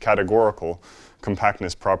a nice categorical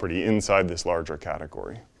compactness property inside this larger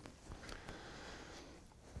category.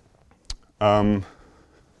 And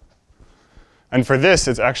for this,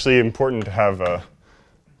 it's actually important to have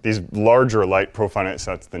these larger light profinite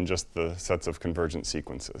sets than just the sets of convergent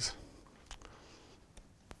sequences.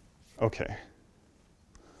 Okay.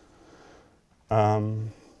 Let's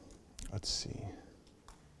see.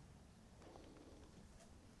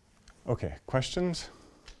 Okay, questions?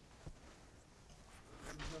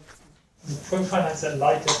 Profinite set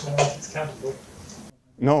light is no it's countable.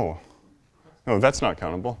 No, that's not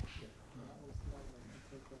countable.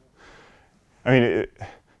 I mean,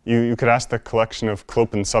 you could ask the collection of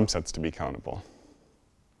Clausen subsets to be countable.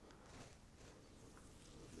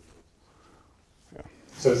 Yeah.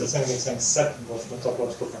 So it's the same as saying set was the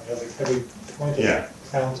topological function. Like every point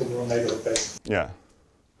is countable or neighborhood based. Yeah,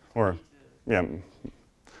 or yeah,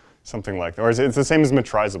 something like that. Or it's the same as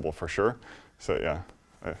metrizable for sure. So yeah.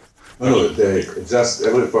 No, just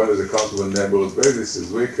every point is a countable neighborhood basis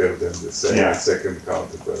is weaker than the second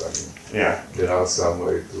countable. I mean, there are some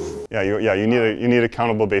way to. You need a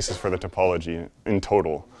countable basis for the topology in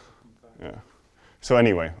total. Yeah. So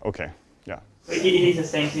anyway, okay, yeah. It is the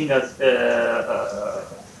same thing as the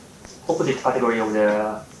opposite category of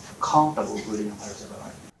the countable Boolean algebra,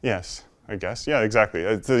 right? Yes, I guess. Yeah, exactly.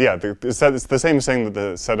 It's the same as saying that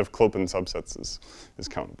the set of Clausen subsets is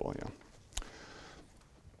countable. Yeah.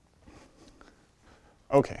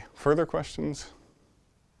 Okay, further questions?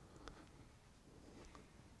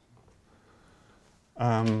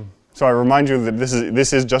 So I remind you that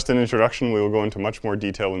this is just an introduction. We will go into much more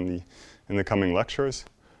detail in the coming lectures.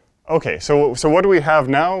 Okay, so what do we have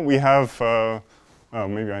now? We have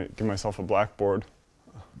maybe I give myself a blackboard.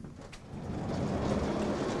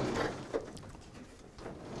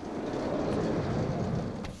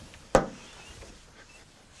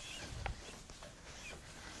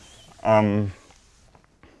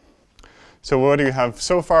 So what do you have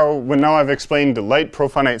so far? Now I've explained the light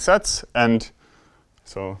profinite sets, and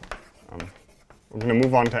so we're going to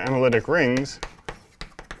move on to analytic rings.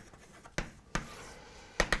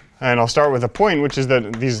 And I'll start with a point, which is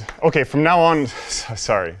that these, okay, from now on,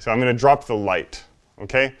 sorry, so I'm going to drop the light,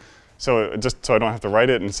 okay? So just so I don't have to write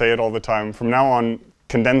it and say it all the time, from now on,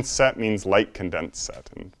 condensed set means light condensed set,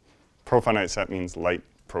 and profinite set means light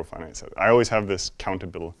profinite set. I always have this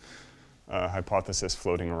countable hypothesis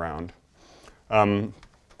floating around.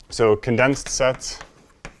 So condensed sets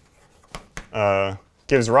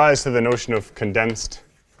gives rise to the notion of condensed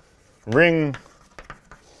ring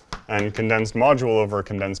and condensed module over a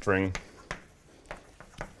condensed ring.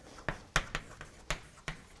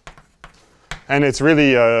 And it's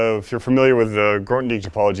really, if you're familiar with the Grothendieck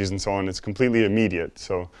topologies and so on, it's completely immediate.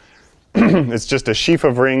 So it's just a sheaf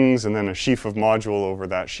of rings and then a sheaf of module over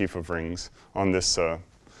that sheaf of rings on this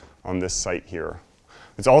site here.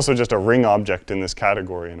 It's also just a ring object in this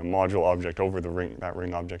category and a module object over the ring, that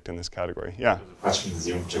ring object in this categoay. Yeah? Question is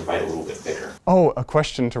to write a little bit bigger. Oh, a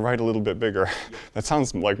question to write a little bit bigger. That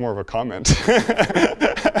sounds like more of a comment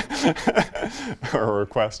or a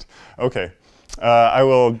request. Okay. I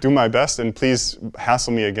will do my best, and please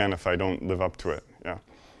hassle me again if I don't live up to it. Yeah.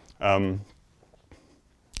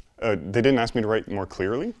 They didn't ask me to write more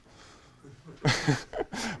clearly.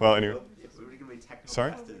 Well, anyway.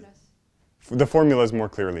 Sorry? The formulas more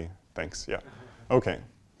clearly. Thanks. Yeah. Okay.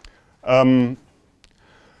 And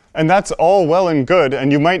that's all well and good.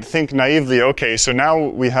 And you might think naively, okay, so now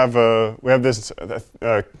we have this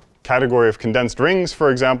category of condensed rings,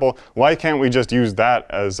 for example. Why can't we just use that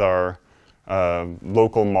as our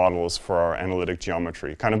local models for our analytic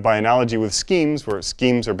geometry? Kind of by analogy with schemes, where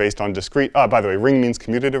schemes are based on discrete. By the way, ring means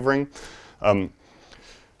commutative ring.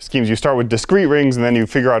 Schemes, you start with discrete rings, and then you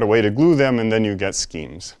figure out a way to glue them, and then you get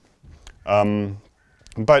schemes.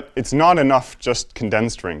 But it's not enough just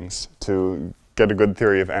condensed rings to get a good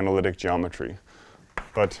theory of analytic geometry.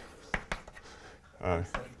 But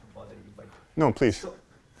no, please.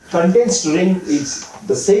 Condensed ring is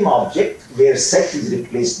the same object where set is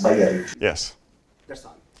replaced by a ring. Yes. That's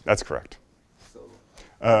all. That's correct. So,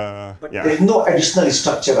 but there is no additional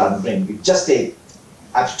structure on ring. It's just a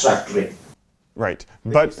abstract ring. Right.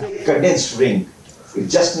 But condensed ring.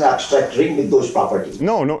 It's just an abstract ring with those properties.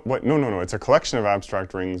 No. It's a collection of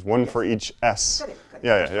abstract rings, one for each S. Correct.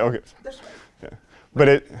 Yeah. Okay. That's right. Yeah. But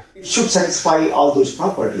it should satisfy all those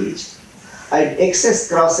properties. And XS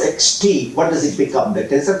cross XT, what does it become? The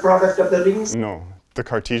tensor product of the rings? No, the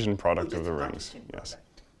Cartesian product of the rings. Yes.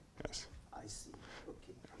 Yes. I see.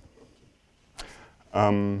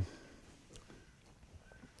 Okay.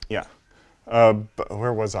 Yeah. But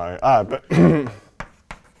where was I? But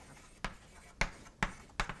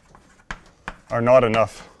are not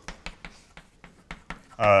enough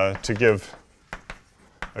to give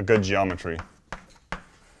a good geometry.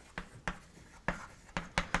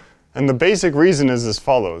 And the basic reason is as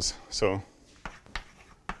follows. So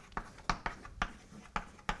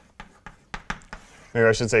maybe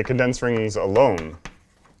I should say condensed rings alone.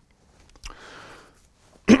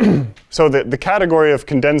 So the category of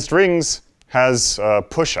condensed rings has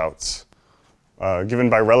push-outs given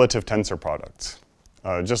by relative tensor products,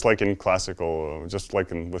 just like with classical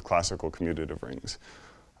commutative rings.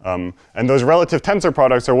 And those relative tensor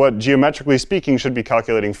products are what, geometrically speaking, should be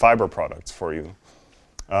calculating fiber products for you.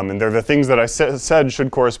 And they're the things that I said should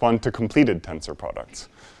correspond to completed tensor products,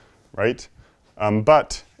 right?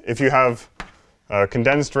 But if you have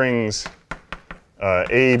condensed rings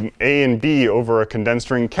A and B over a condensed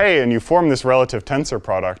ring K, and you form this relative tensor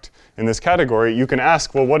product in this category, you can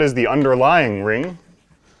ask, well, what is the underlying ring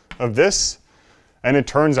of this? And it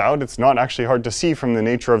turns out, it's not actually hard to see from the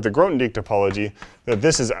nature of the Grothendieck topology, that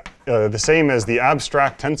this is the same as the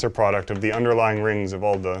abstract tensor product of the underlying rings of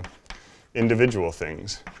all the individual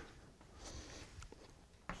things.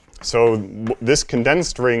 So this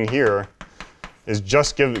condensed ring here is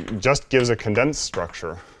just gives a condensed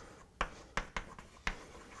structure.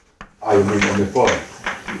 I mean on the point,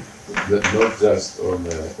 not just on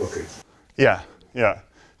the, okay. Yeah.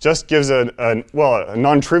 Just gives a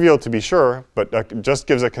non-trivial to be sure, but just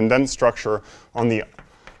gives a condensed structure on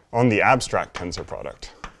the abstract tensor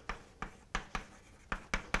product.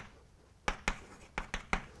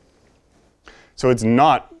 So it's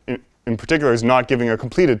not, in particular, is not giving a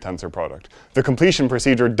completed tensor product. The completion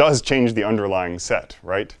procedure does change the underlying set,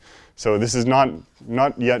 right? So this is not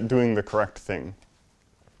yet doing the correct thing.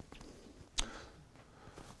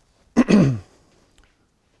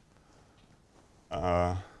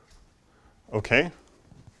 Okay.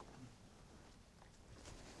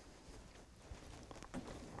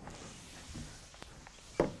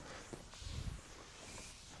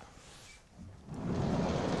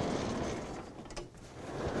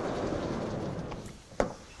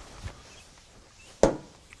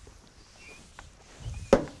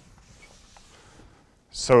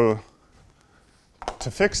 So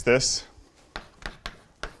to fix this,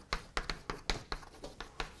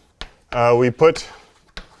 we put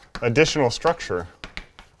additional structure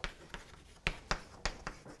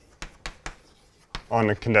on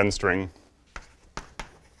a condensed ring.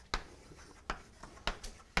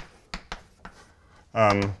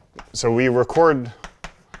 So we record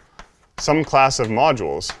some class of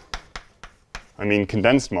modules,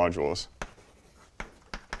 condensed modules,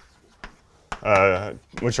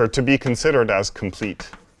 which are to be considered as complete.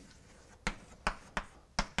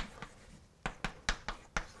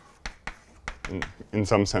 In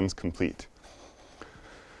some sense, complete.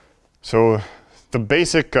 So the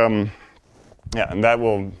basic, and that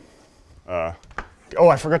will, oh,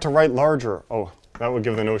 I forgot to write larger. Oh, that would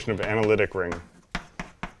give the notion of analytic ring.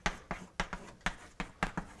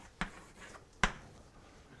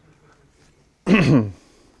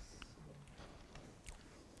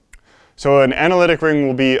 So an analytic ring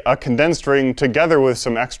will be a condensed ring together with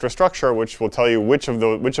some extra structure, which will tell you which of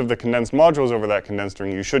the condensed modules over that condensed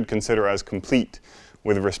ring you should consider as complete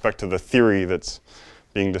with respect to the theory that's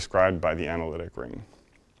being described by the analytic ring.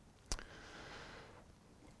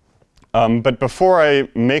 But before I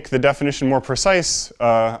make the definition more precise,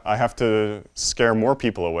 I have to scare more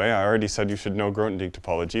people away. I already said you should know Grothendieck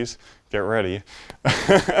topologies. Get ready.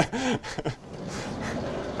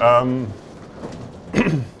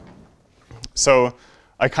 So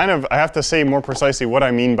I have to say more precisely what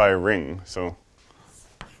I mean by a ring. So,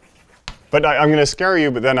 but I'm going to scare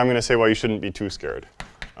you, but then I'm going to say why you shouldn't be too scared.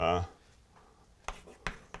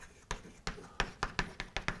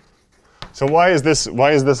 So why is this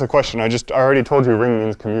a question? I already told you ring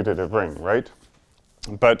means commutative ring, right?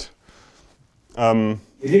 But you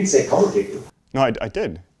didn't say commutative. No, I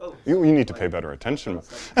did. Oh. You need to pay better attention.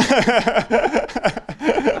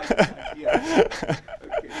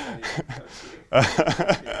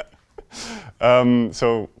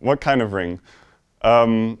 So what kind of ring?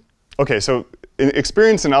 Okay, so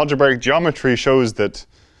experience in algebraic geometry shows that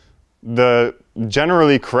the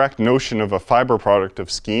generally correct notion of a fiber product of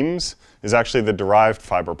schemes is actually the derived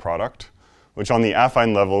fiber product, which on the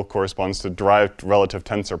affine level corresponds to derived relative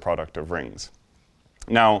tensor product of rings.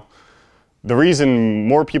 Now, the reason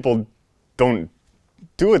more people don't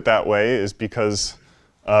do it that way is because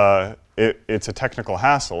it's a technical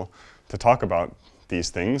hassle to talk about these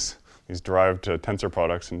things, these derived tensor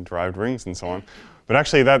products and derived rings and so on. But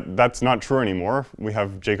actually that's not true anymore. We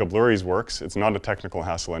have Jacob Lurie's works. It's not a technical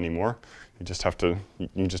hassle anymore. You just have to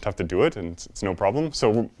do it, and it's no problem.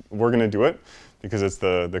 So we're going to do it because it's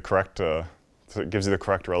the correct. So it gives you the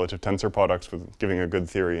correct relative tensor products with giving a good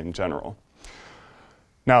theory in general.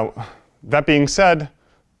 Now, that being said,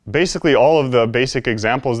 basically all of the basic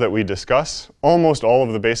examples that we discuss, almost all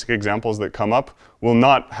of the basic examples that come up, will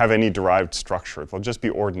not have any derived structure. They'll just be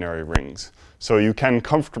ordinary rings. So you can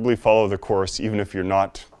comfortably follow the course even if you're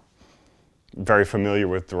not very familiar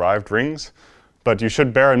with derived rings. But you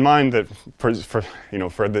should bear in mind that for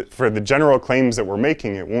the general claims that we're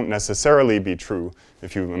making, it won't necessarily be true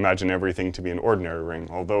if you imagine everything to be an ordinary ring,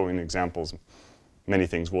 although in examples, many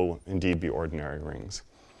things will indeed be ordinary rings.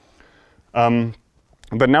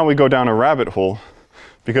 But now we go down a rabbit hole,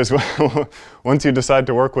 because once you decide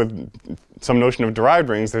to work with some notion of derived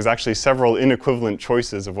rings, there's actually several inequivalent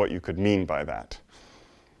choices of what you could mean by that.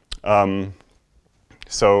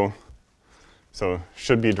 So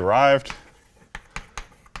should be derived.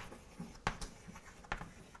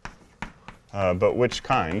 But which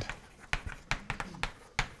kind?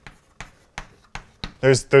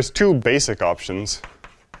 There's two basic options.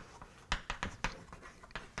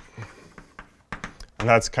 And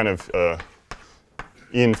that's kind of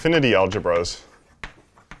E-infinity algebras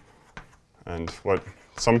and what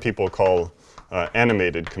some people call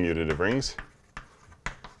animated commutative rings.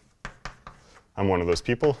 I'm one of those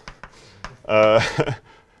people.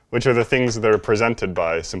 Which are the things that are presented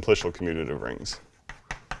by simplicial commutative rings.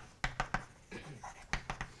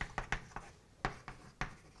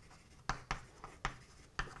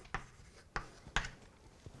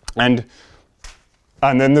 And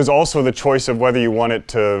then there's also the choice of whether you want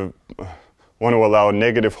to allow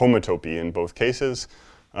negative homotopy in both cases.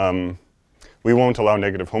 We won't allow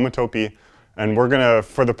negative homotopy, and we're going to,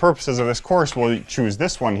 for the purposes of this course, we'll choose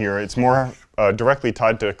this one here. It's more directly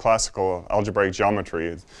tied to classical algebraic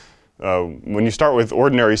geometry. When you start with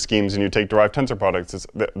ordinary schemes and you take derived tensor products,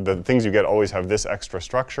 the things you get always have this extra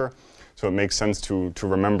structure, so it makes sense to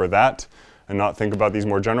remember that and not think about these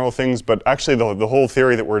more general things. But actually, the whole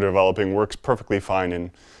theory that we're developing works perfectly fine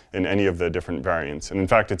in any of the different variants. And in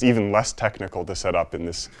fact, it's even less technical to set up in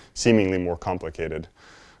this seemingly more complicated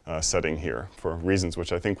setting here for reasons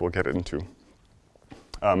which I think we'll get into.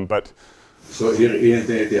 So here,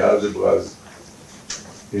 E-infinity algebras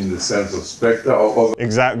in the sense of spectra or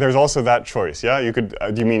exactly. There's also that choice. Yeah, you could.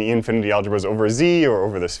 Do you mean E-infinity algebras over Z or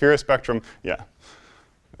over the sphere spectrum? Yeah.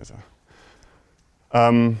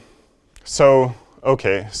 So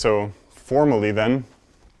okay. So formally then.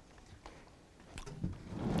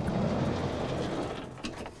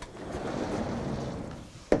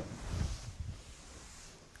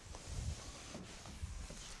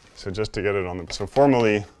 So just to get it on the, so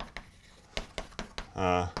formally,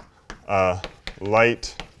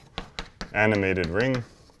 light animated ring.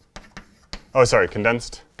 Oh, sorry,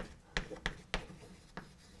 condensed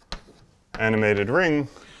animated ring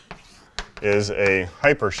is a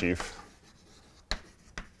hypersheaf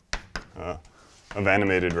of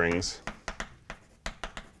animated rings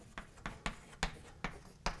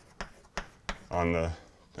on the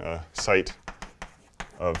site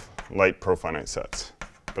of light profinite sets.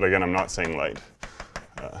 But again, I'm not saying light.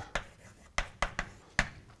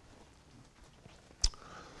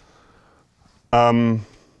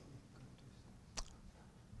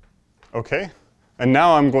 Okay, and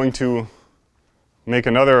now I'm going to make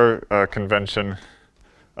another convention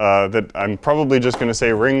that I'm probably just going to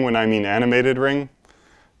say ring when I mean animated ring.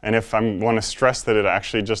 And if I want to stress that it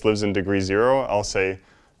actually just lives in degree 0, I'll say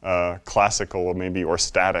classical maybe, or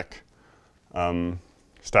static.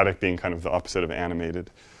 Static being kind of the opposite of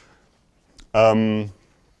animated.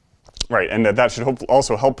 Right, and that should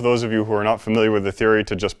also help those of you who are not familiar with the theory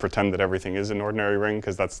to just pretend that everything is an ordinary ring,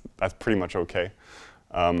 because that's pretty much okay.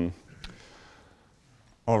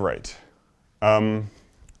 All right. And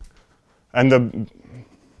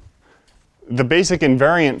the basic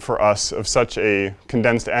invariant for us of such a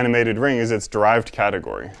condensed animated ring is its derived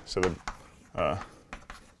category. So the oh,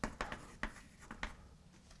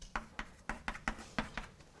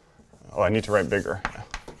 I need to write bigger.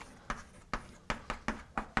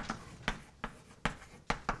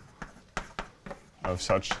 Of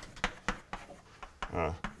such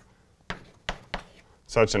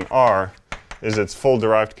an R is its full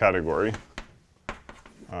derived category.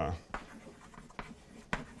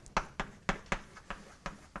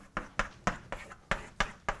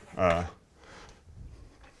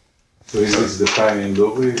 So is this defined in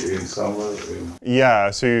Lowry in somewhere?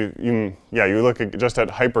 Yeah, so you look just at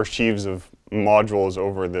hypersheaves of modules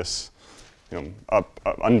over this,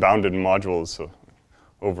 unbounded modules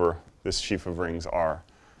over this sheaf of rings R.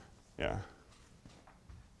 Yeah.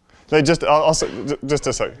 So just a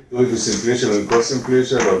second. Do it with simplicial and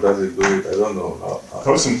co-simplicial, or does it do it? I don't know.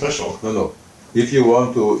 Co-simplicial. No. If you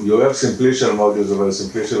want to, you have simplicial modules over a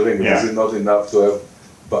simplicial ring. Yeah. Is it not enough to have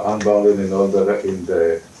unbounded in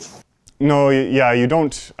the? No, yeah, you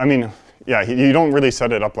don't. I mean, yeah, you don't really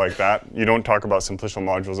set it up like that. You don't talk about simplicial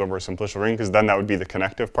modules over a simplicial ring, because then that would be the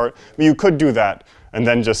connective part. I mean, you could do that, and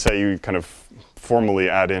then just say you kind of formally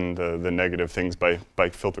add in the negative things by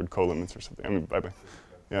filtered colimits or something. I mean,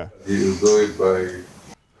 yeah. You do it by.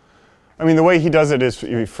 I mean, the way he does it is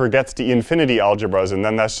he forgets the infinity algebras, and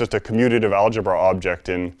then that's just a commutative algebra object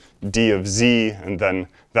in D of Z, and then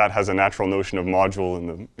that has a natural notion of module in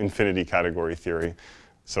the infinity category theory.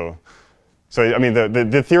 So I mean,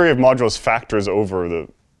 the theory of modules factors over the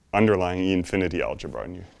underlying E infinity algebra,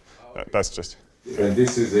 and that's just. And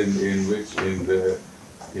this is in which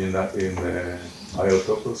in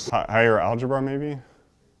iotopos? Higher algebra, maybe,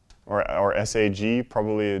 or SAG,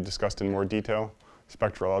 probably discussed in more detail.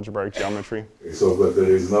 Spectral algebraic geometry. So, but there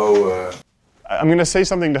is no. I'm going to say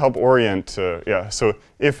something to help orient. Yeah. So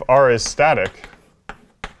if R is static,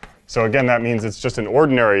 so again that means it's just an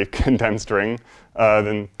ordinary condensed ring.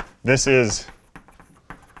 Then this is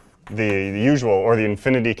the usual, or the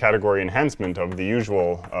infinity category enhancement of the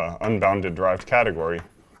usual unbounded derived category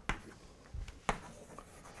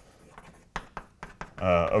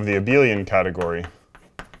of the abelian category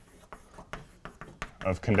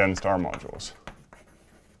of condensed R modules.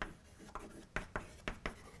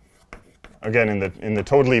 Again, in the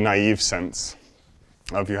totally naive sense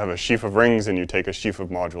of you have a sheaf of rings and you take a sheaf of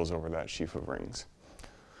modules over that sheaf of rings.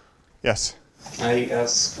 Yes? Can I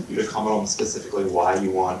ask you to comment on specifically why you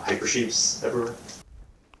want hypersheaves everywhere?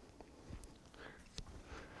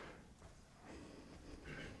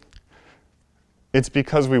 It's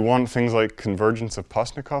because we want things like convergence of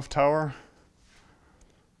Postnikov tower,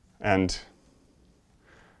 and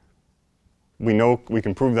we know we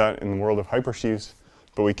can prove that in the world of hypersheaves,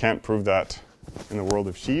 but we can't prove that in the world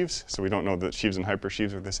of sheaves, so we don't know that sheaves and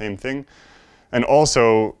hypersheaves are the same thing. And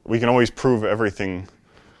also, we can always prove everything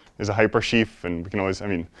is a hypersheaf, and we can always, I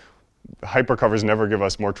mean, hypercovers never give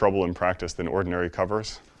us more trouble in practice than ordinary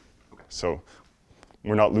covers. Okay. So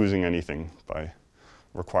we're not losing anything by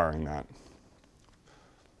requiring that.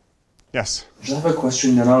 Yes? I just have a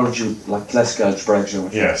question in analogy with like classical algebraic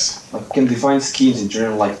geometry. Yes. Like, we can define schemes in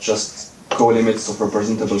general like just co-limits of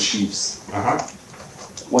representable sheaves. Uh-huh.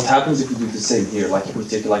 What happens if we do the same here? Like if we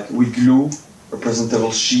take we glue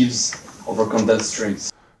representable sheaves over condensed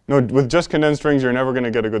strings. No, with just condensed strings, you're never going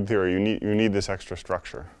to get a good theory. You need this extra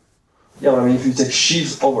structure. Yeah, but I mean, if you take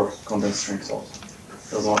sheaves over condensed strings also,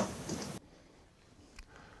 doesn't work.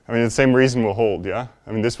 I mean, the same reason will hold, yeah?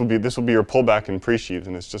 I mean, this will be your pullback in pre-sheaves,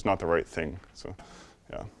 and it's just not the right thing. So,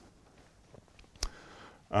 yeah.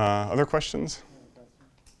 Other questions?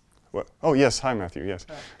 What? Oh, yes. Hi, Matthew. Yes.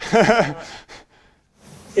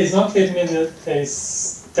 It's not clear to me that a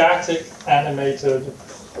static animated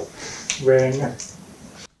ring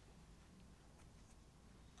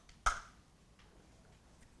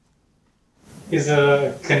is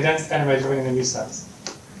a condensed animated ring in a new sense.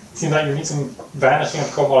 It seems like you need some vanishing of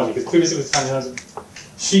cohomology, because previously it was found in terms of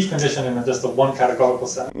sheaf condition in just a one categorical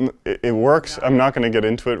set? It works. I'm not going to get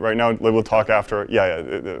into it right now. We'll talk after. Yeah,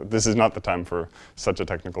 this is not the time for such a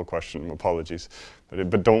technical question. Apologies.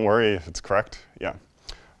 But don't worry if it's correct. Yeah.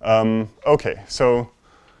 Okay, so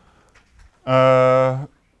now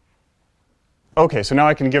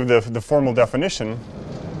I can give the formal definition.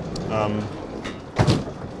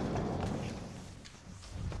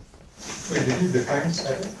 Wait, did you define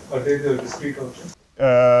static? Or did the discrete object?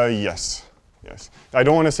 Yes. Yes. I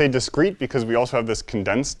don't want to say discrete because we also have this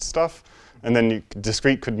condensed stuff. And then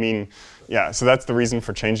discrete could mean, yeah, so that's the reason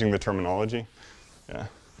for changing the terminology. Yeah.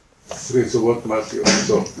 Okay, so what must you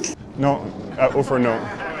also? No, over no.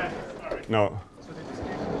 No.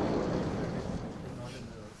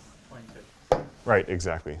 Right,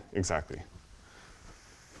 exactly, exactly.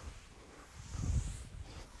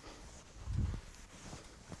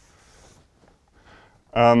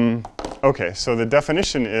 Okay, so the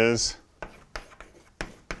definition is,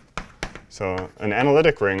 so an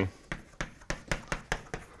analytic ring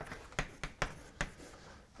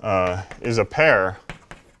is a pair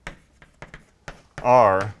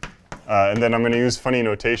R, and then I'm going to use funny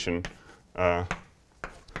notation.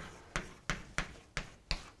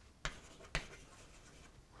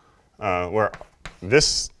 Where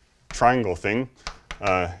this triangle thing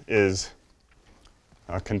is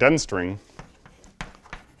a condensed ring,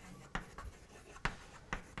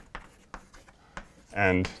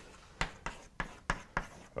 and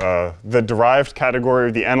the derived category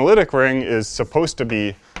of the analytic ring is supposed to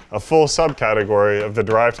be a full subcategory of the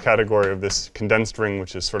derived category of this condensed ring,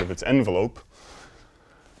 which is sort of its envelope,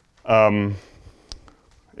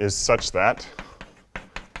 is such that.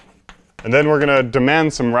 And then we're going to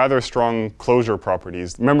demand some rather strong closure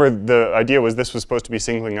properties. Remember, the idea was this was supposed to be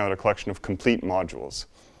singling out a collection of complete modules.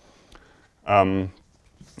 And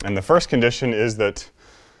the first condition is that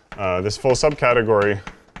this full subcategory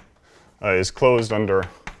is closed under,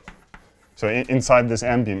 so inside this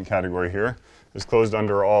ambient category here, is closed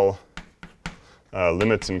under all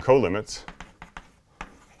limits and colimits.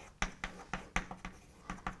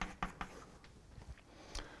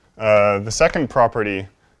 The second property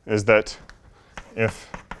is that if,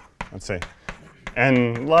 let's say,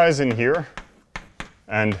 n lies in here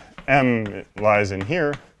and m lies in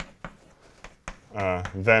here,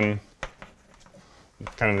 then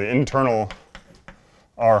kind of the internal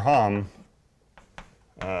R-HOM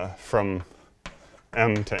from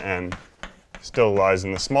m to n still lies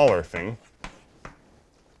in the smaller thing.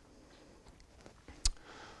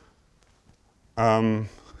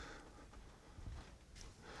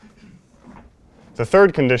 The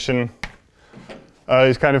third condition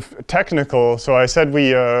is kind of technical. So I said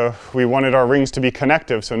we wanted our rings to be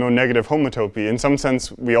connective, so no negative homotopy. In some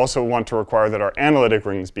sense, we also want to require that our analytic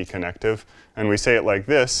rings be connective, and we say it like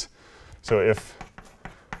this. So if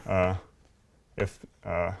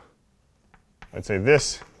let's say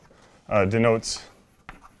this denotes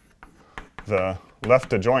the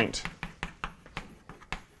left adjoint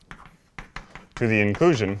to the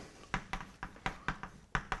inclusion,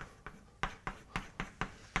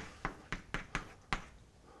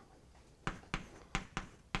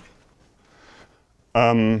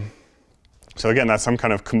 so again, that's some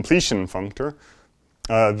kind of completion functor.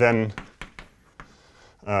 Then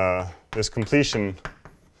this completion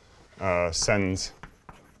sends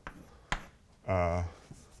the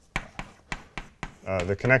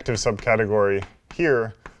connective subcategory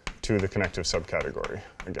here to the connective subcategory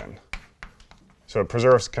again. So it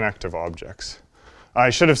preserves connective objects. I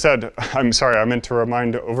should have said, I'm sorry, I meant to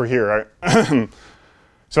remind over here.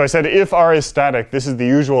 So I said if R is static, this is the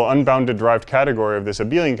usual unbounded derived category of this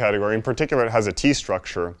abelian category. In particular, it has a T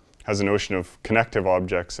structure, has a notion of connective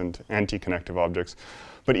objects and anti-connective objects.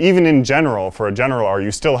 But even in general, for a general R,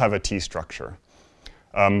 you still have a T structure.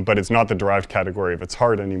 But it's not the derived category of its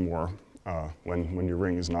heart anymore when your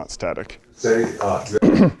ring is not static. Say,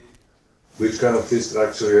 which kind of T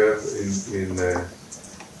structure you have in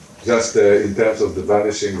just in terms of the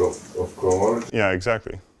vanishing of cohomology? Yeah,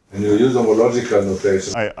 exactly. And you use homological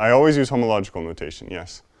notation. I always use homological notation,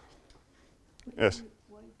 yes. Yes?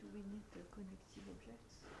 Why do we need the connective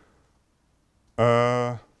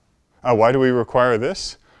objects? Why do we require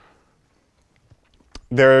this?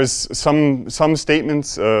 There's some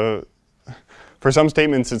statements, for some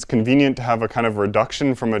statements it's convenient to have a kind of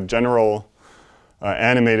reduction from a general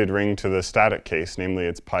animated ring to the static case, namely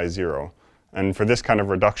it's pi 0. And for this kind of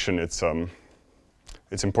reduction, it's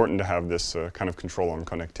important to have this kind of control on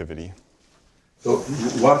connectivity. So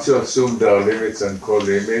once you assume there are limits and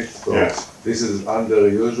co-limits, so yeah. This is under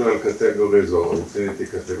usual categories or infinity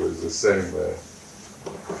categories, the same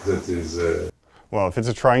that is... Well, if it's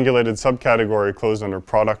a triangulated subcategory closed under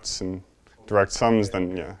products and direct sums,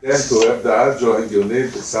 then yeah. Then to have the adjoint, you need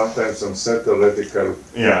sometimes some set theoretical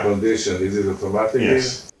condition. Is it automatic?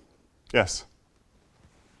 Yes. Yes.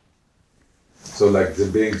 So like the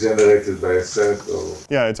being generated by a set or?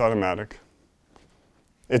 Yeah, it's automatic.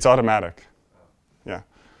 It's automatic. Yeah.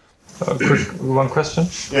 One question?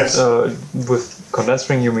 Yes. With condensed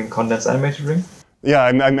ring, you mean condensed animated ring? Yeah,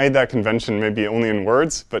 I made that convention maybe only in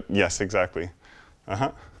words, but yes, exactly.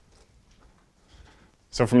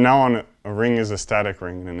 So from now on, a ring is a static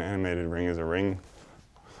ring, and an animated ring is a ring.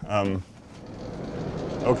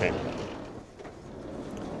 Okay.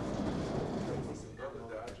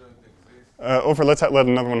 Over, let's let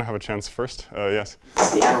another one have a chance first. Yes.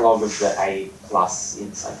 It's the analog of the I plus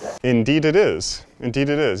inside that. Indeed it is. Indeed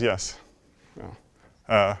it is, yes.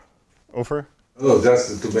 Over? No,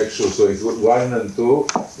 just to make sure. So it's 1 and 2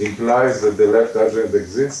 implies that the left adjoint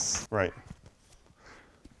exists? Right.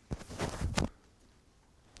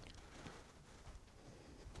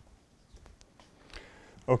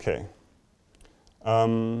 Okay.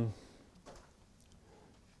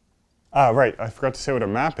 Right, I forgot to say what a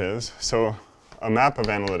map is. So a map of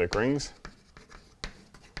analytic rings.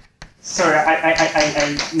 Sorry,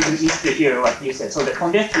 I missed to hear what you said. So the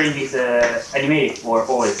condensed ring is animated or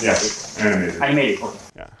always yes, animated. Animated, okay.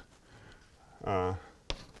 Yeah.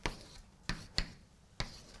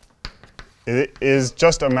 It is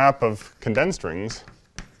just a map of condensed rings.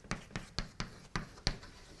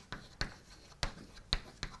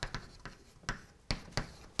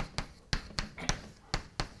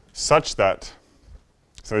 Such that,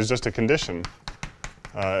 so it's just a condition.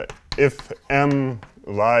 If M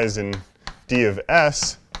lies in D of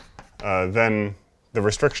S, then the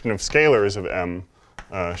restriction of scalars of M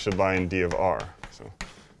should lie in D of R.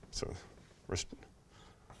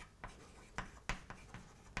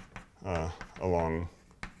 Along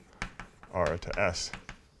R to S.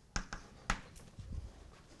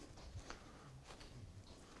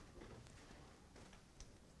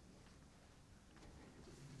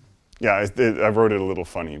 Yeah, I wrote it a little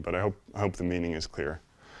funny, but I hope the meaning is clear.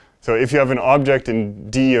 So if you have an object in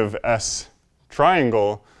D of S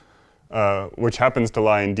triangle, which happens to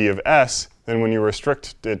lie in D of S, then when you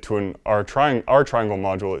restrict it to an R triangle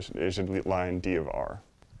module, it should lie in D of R.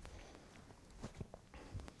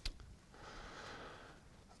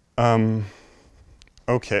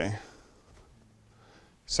 Okay.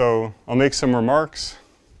 So I'll make some remarks.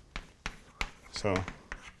 So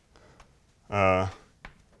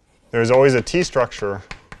there's always a T structure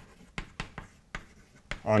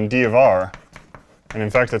on D of R. And in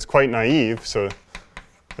fact, it's quite naive. So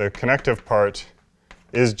the connective part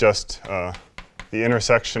is just the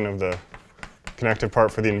intersection of the connective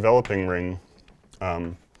part for the enveloping ring.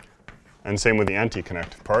 And same with the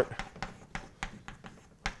anti-connective part.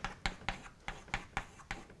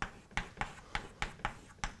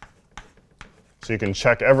 So you can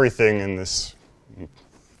check everything in this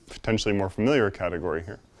potentially more familiar category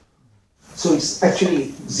here. So it's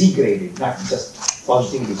actually Z-graded, not just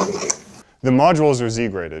positively graded. The modules are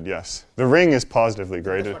Z-graded, yes. The ring is positively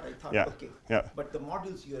graded. That's what I thought. Yeah. Okay. Yeah. But the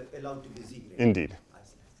modules you are allowed to be Z-graded. Indeed.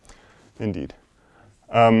 Indeed.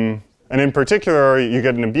 And in particular, you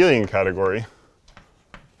get an abelian category.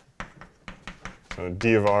 So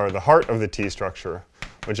D of R, the heart of the T structure,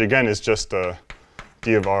 which again is just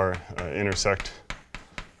D of R intersect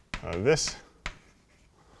this.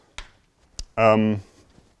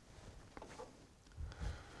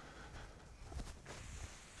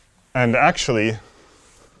 And actually,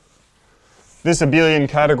 this abelian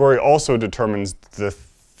category also determines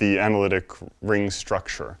the analytic ring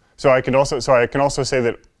structure. So I can also say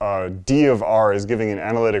that D of R is giving an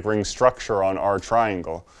analytic ring structure on R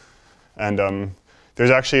triangle, and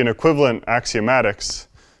there's actually an equivalent axiomatics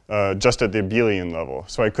just at the abelian level.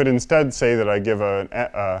 So I could instead say that I give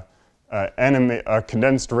a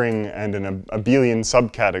condensed ring and an abelian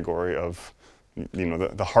subcategory of,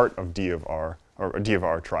 the heart of D of R, or D of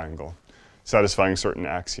R triangle, satisfying certain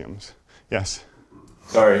axioms. Yes?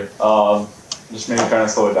 Sorry, just maybe kind of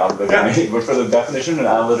slow it down a bit. Yeah. But for the definition of an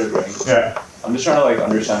analytic ring, yeah. I'm just trying to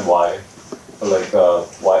understand why. Or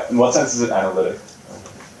why? In what sense is it analytic?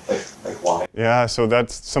 Like why? Yeah, so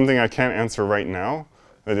that's something I can't answer right now.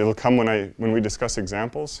 But it'll come when we discuss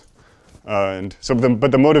examples. But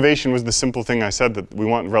the motivation was the simple thing I said, that we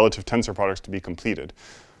want relative tensor products to be completed.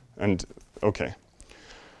 And okay.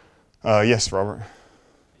 Yes, Robert.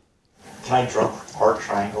 Can I drop R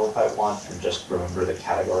triangle if I want and just remember the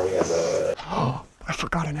category as a... Oh, I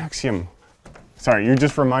forgot an axiom. Sorry, you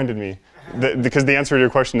just reminded me. Because the answer to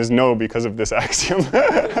your question is no because of this axiom.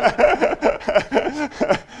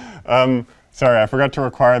 Sorry, I forgot to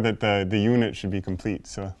require that the unit should be complete.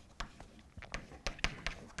 So,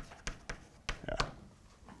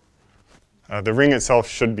 yeah. The ring itself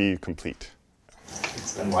should be complete.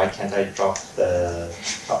 Then why can't I drop the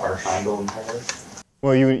R triangle entirely?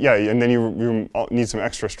 Well, and then you need some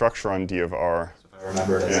extra structure on D of R. So if I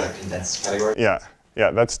remember it as a condensed category? Yeah,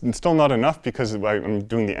 that's still not enough because I'm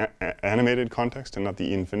doing the animated context and not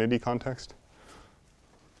the infinity context.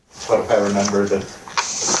 What if I remember the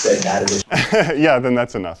addition? Yeah, then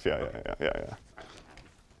that's enough. Yeah.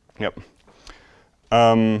 Yep.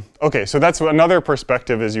 Okay, so that's another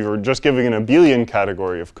perspective is you were just giving an abelian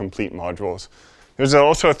category of complete modules. There's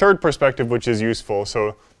also a third perspective which is useful.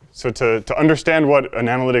 So to understand what an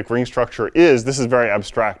analytic ring structure is, this is very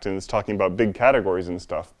abstract and it's talking about big categories and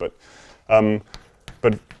stuff. But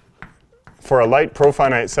for a light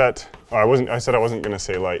profinite set, I said I wasn't going to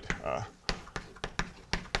say light.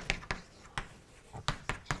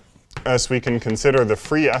 S, we can consider the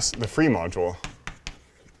free module.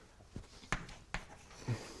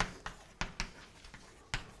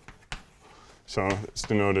 So it's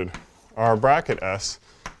denoted R bracket S.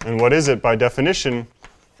 And what is it? By definition,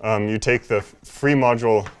 you take the free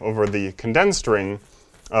module over the condensed ring,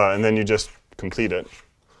 and then you just complete it.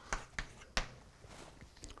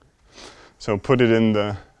 So put it in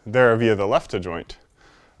there via the left adjoint.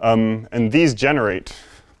 And these generate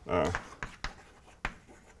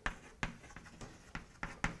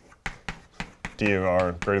D of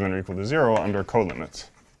R greater than or equal to 0 under colimits.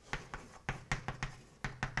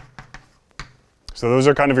 So those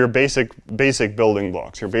are kind of your basic building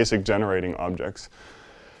blocks, your basic generating objects.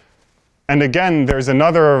 And again, there's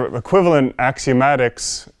another equivalent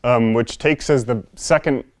axiomatics, which takes as the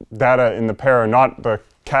second data in the pair not the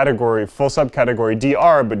category, full subcategory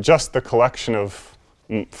dr, but just the collection of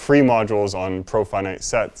free modules on profinite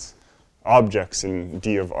sets, objects in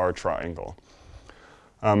D of R triangle.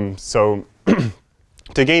 So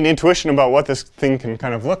to gain intuition about what this thing can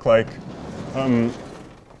kind of look like,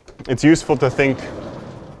 it's useful to think.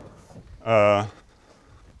 So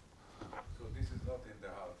this is not in the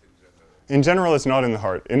heart in general? In general, it's not in the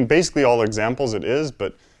heart. In basically all examples, it is,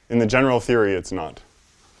 but in the general theory, it's not.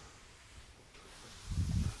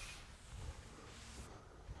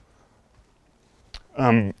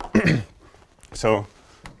 So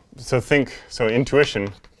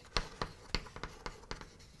intuition.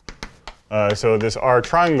 So this R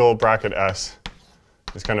triangle bracket S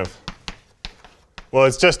is kind of, well,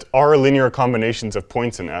 it's just R linear combinations of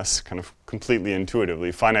points in S, kind of completely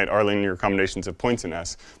intuitively, finite R linear combinations of points in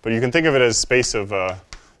S. But you can think of it as space of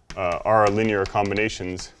R linear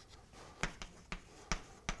combinations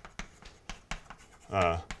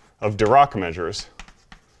of Dirac measures.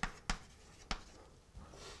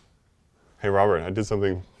 Hey, Robert, I did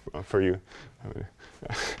something for you.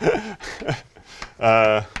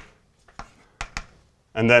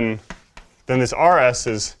 And then this RS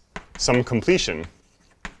is some completion.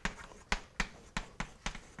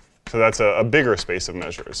 So that's a bigger space of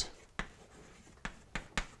measures.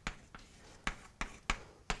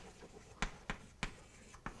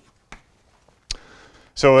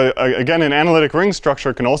 So again, an analytic ring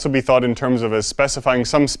structure can also be thought in terms of as specifying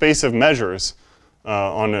some space of measures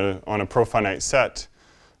on a profinite set.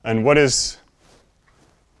 And what is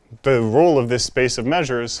the role of this space of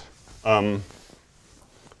measures?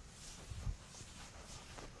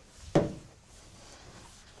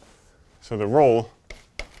 So the role,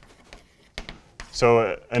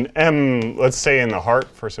 so an M, let's say in the heart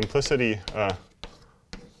for simplicity,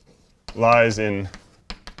 lies in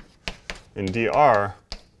dr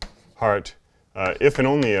heart if and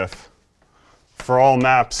only if for all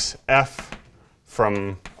maps F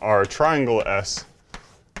from our triangle S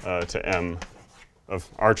to M of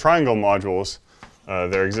our triangle modules,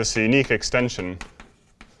 there exists a unique extension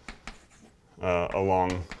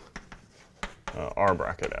along R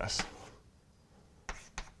bracket S.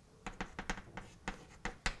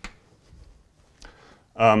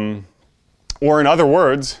 Or in other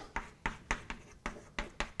words,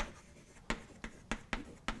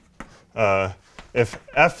 if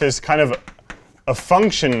F is kind of a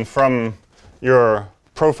function from your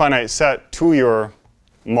profinite set to your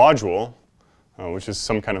module, which is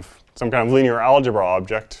some kind of linear algebra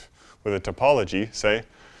object with a topology, say,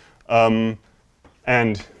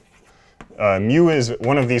 and mu is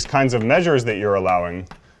one of these kinds of measures that you're allowing,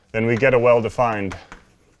 then we get a well-defined.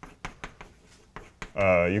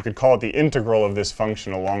 You could call it the integral of this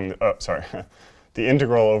function along the, the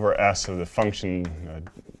integral over S of the function,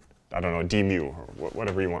 I don't know, d mu, or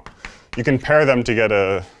whatever you want. You can pair them to get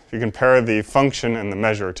you can pair the function and the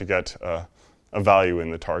measure to get a value in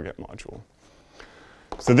the target module.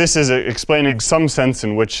 So this is explaining some sense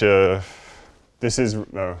in which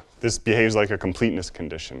this behaves like a completeness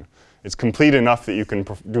condition. It's complete enough that you can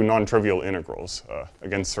do non-trivial integrals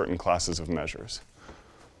against certain classes of measures,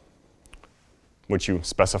 which you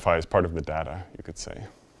specify as part of the data, you could say.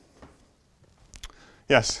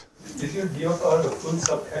 Yes? Is your D of R a full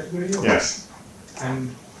subcategory of Yes.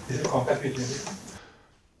 And is it compactly generated?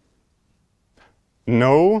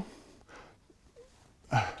 No.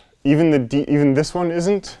 Even this one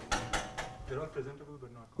isn't. They're all presentable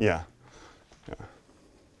but not. Yeah.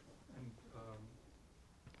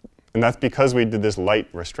 And that's because we did this light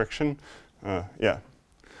restriction. Yeah.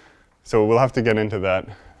 So we'll have to get into that.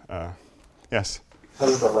 Yes?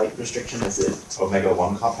 Because of the light restriction, is it omega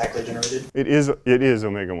 1 compactly generated? It is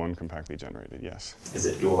omega 1 compactly generated, yes. Is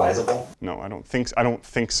it dualizable? No, I don't think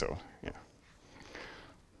so. Yeah.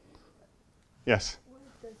 Yes? Why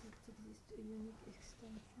does it exist a unique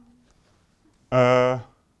extension?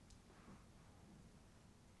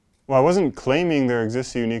 Well, I wasn't claiming there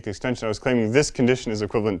exists a unique extension. I was claiming this condition is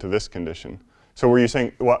equivalent to this condition. So were you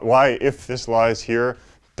saying, why, if this lies here,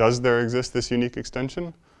 does there exist this unique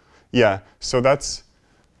extension? Yeah, so that's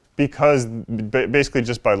because basically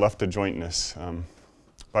just by left adjointness.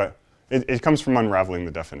 But it comes from unraveling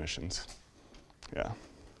the definitions. Yeah.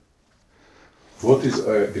 What is,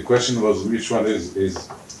 the question was which one is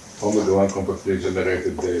omega 1 compactly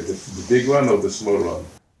generated, the big one or the small one?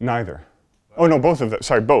 Neither. Oh, no, both of them.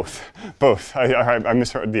 Sorry, both. Both. I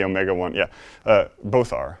misheard the omega 1. Yeah,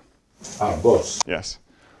 both are. Ah, both. Yes.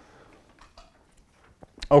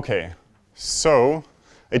 OK, so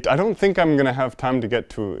I don't think I'm going to have time to get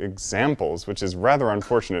to examples, which is rather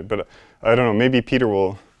unfortunate. But I don't know, maybe Peter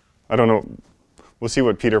will, I don't know. We'll see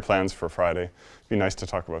what Peter plans for Friday. It'd be nice to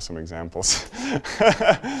talk about some examples.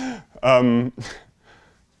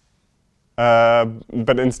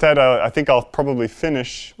 But instead, I think I'll probably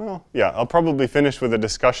finish, well, yeah, I'll probably finish with a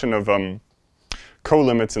discussion of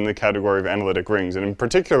co-limits in the category of analytic rings. And in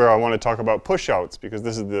particular, I want to talk about push-outs, because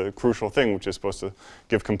this is the crucial thing, which is supposed to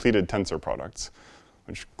give completed tensor products,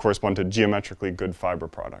 which correspond to geometrically good fiber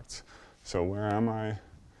products. So where am I?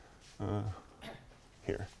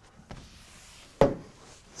 Here.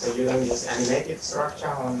 So you don't use animated structure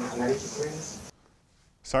on analytic rings?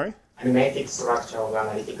 Sorry? Animated structure of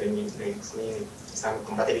analytic rings mean some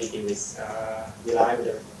compatibility with derived.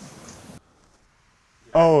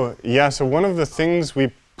 Oh, yeah, so one of the things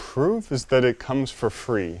we prove is that it comes for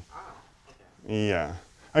free. Yeah.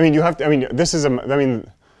 I mean, you have to, I mean, this is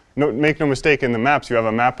make no mistake, in the maps you have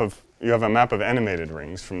a map of animated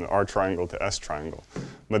rings from the R triangle to S triangle.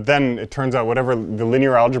 But then it turns out whatever the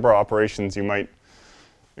linear algebra operations you might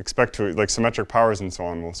expect to, like symmetric powers and so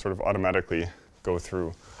on, will sort of automatically go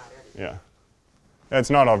through. Yeah. It's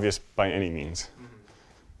not obvious by any means.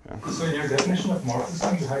 Yeah. So in your definition of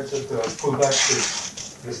morphism, you had that the pullback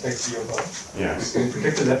with respect to your bar. Yes. Can you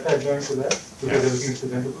predict the left adjoint to that? Because everything is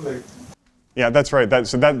presentable, like. Yeah, that's right.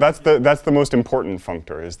 That's the most important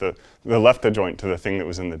functor, is the left adjoint to the thing that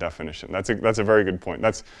was in the definition. That's a very good point.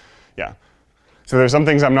 Yeah. So there's some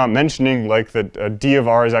things I'm not mentioning, like that D of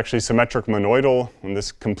R is actually symmetric monoidal, and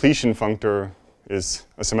this completion functor is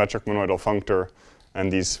a symmetric monoidal functor,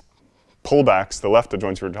 and these pullbacks, the left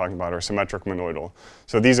adjoints we were talking about, are symmetric monoidal.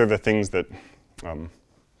 So these are the things that. And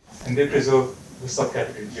they preserve the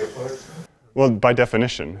subcategory D of R. Well, by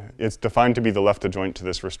definition, it's defined to be the left adjoint to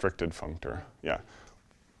this restricted functor. Yeah.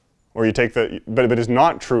 Or you take the, but it's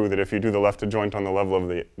not true that if you do the left adjoint on the level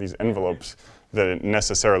of these envelopes, that it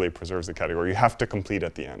necessarily preserves the category. You have to complete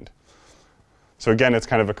at the end. So again, it's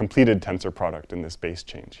kind of a completed tensor product in this base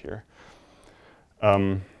change here.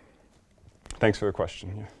 Thanks for the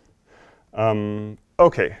question. Yeah.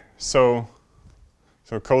 OK, so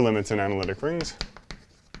co-limits in analytic rings.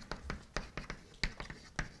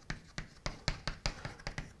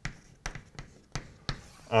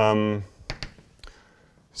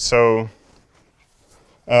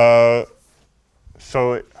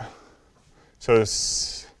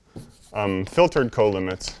 Filtered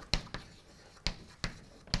co-limits,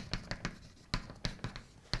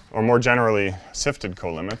 or more generally, sifted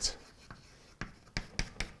co-limits.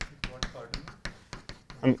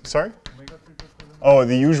 I'm sorry? Oh,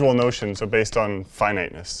 the usual notion, so based on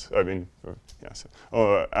finiteness. I mean, yes.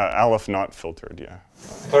 Oh, Aleph not filtered, yeah. I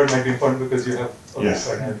thought it might be important because you have all this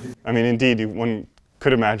finality. I mean, indeed, one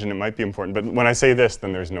could imagine it might be important, but when I say this,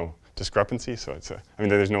 then there's no discrepancy, so it's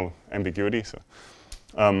there's no ambiguity. So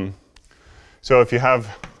if you have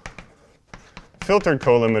filtered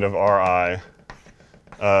co-limit of Ri,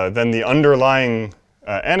 then the underlying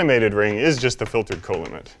animated ring is just the filtered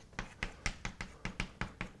co-limit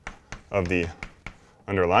of the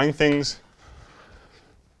underlying things.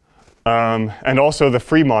 And also the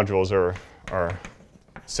free modules are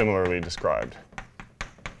similarly described.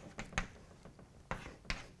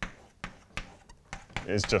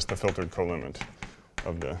 It's just the filtered colimit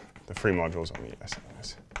of the free modules on the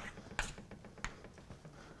SNS.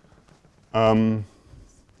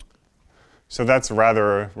 So that's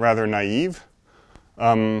rather naive.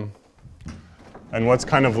 And what's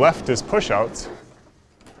kind of left is push-outs.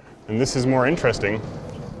 And this is more interesting.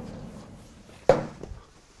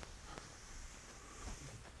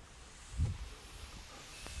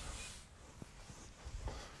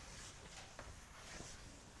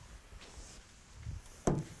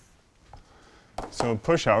 So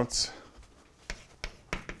push-outs.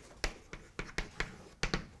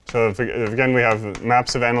 So if again we have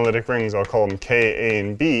maps of analytic rings, I'll call them K, A,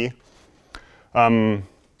 and B.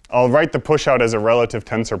 I'll write the push-out as a relative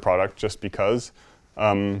tensor product just because.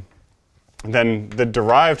 Then the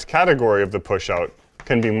derived category of the push-out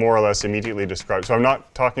can be more or less immediately described. So I'm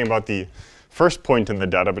not talking about the first point in the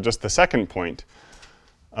data, but just the second point.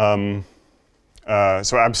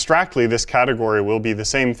 So abstractly, this category will be the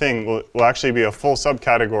same thing. Will actually be a full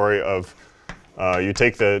subcategory of, you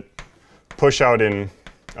take the push-out in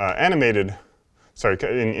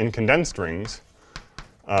in condensed rings,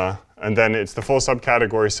 and then it's the full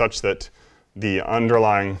subcategory such that the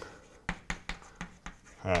underlying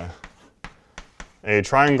A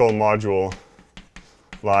triangle module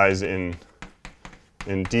lies in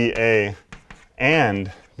dA,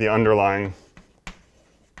 and the underlying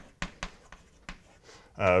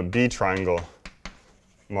B triangle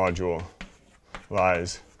module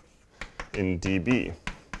lies in dB.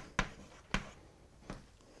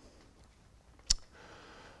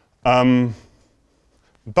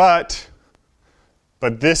 But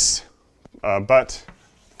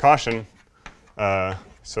caution,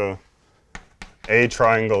 so A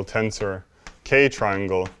triangle tensor K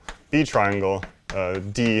triangle B triangle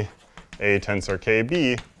D A tensor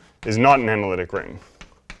KB is not an analytic ring.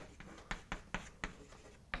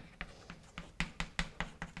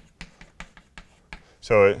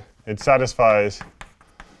 So it satisfies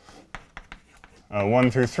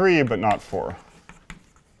 1 through 3, but not 4.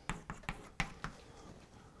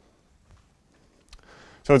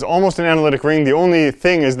 So it's almost an analytic ring. The only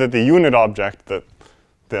thing is that the unit object,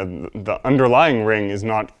 the underlying ring, is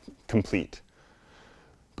not complete.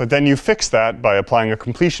 But then you fix that by applying a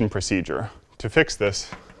completion procedure. To fix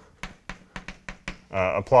this,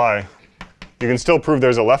 apply. You can still prove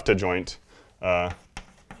there's a left adjoint.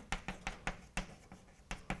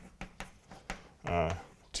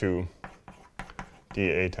 To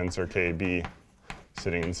dA tensor KB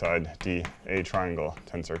sitting inside dA triangle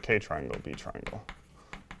tensor K triangle B triangle.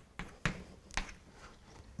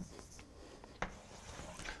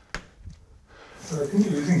 So I think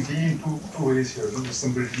you're using D in two ways here, the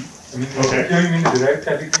simple D. I mean, here you mean the derived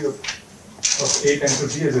category of A tensor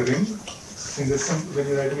B as a ring in this when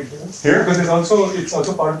you're writing it here? Because it's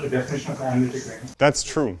also part of the definition of an analytic ring. That's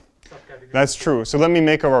true. That's true. So let me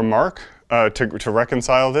make our mark to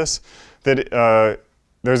reconcile this. That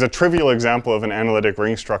there's a trivial example of an analytic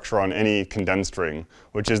ring structure on any condensed ring,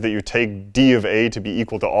 which is that you take D of A to be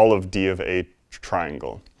equal to all of D of A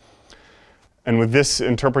triangle. And with this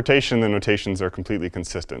interpretation, the notations are completely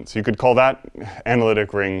consistent. So you could call that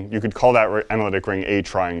analytic ring, you could call that analytic ring A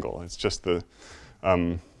triangle. It's just the,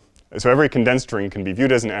 so every condensed ring can be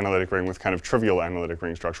viewed as an analytic ring with kind of trivial analytic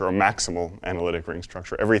ring structure or maximal analytic ring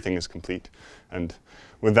structure. Everything is complete. And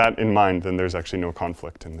with that in mind, then there's actually no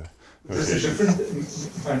conflict in the notation. There's a different,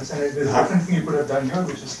 if I understand it, there's a different thing you could have done here,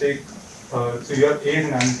 which is take, so you have A is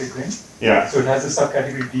an analytic ring. Yeah. So it has the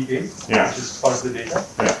subcategory dA, yeah, which is part of the data.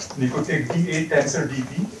 Yeah. And you could take dA tensor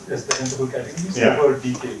dB as the tensor category, so yeah, for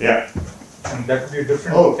dK. Yeah. And that would be a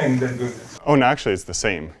different thing than doing this. Oh, no, actually it's the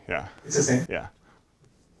same, yeah. It's the same? Yeah.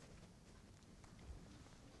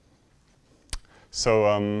 So,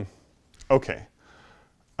 okay.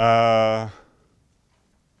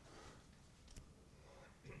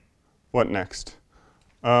 What next?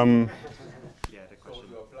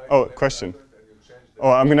 Oh, question.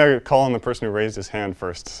 Oh, I'm going to call on the person who raised his hand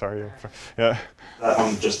first. Sorry. Yeah.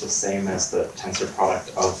 Just the same as the tensor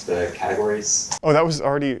product of the categories. Oh, that was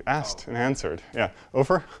already asked and answered. Yeah.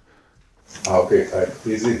 Ofer? Okay. Do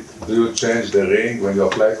you change the ring when you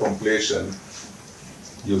apply completion?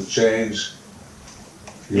 You change.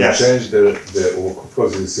 You change the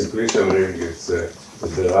because the simplicial ring is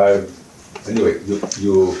derived. Anyway,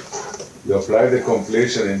 you apply the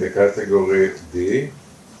completion in the category D,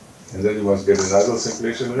 and then you must get another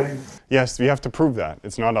simplicial ring? Yes, we have to prove that.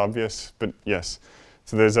 It's not obvious, but yes.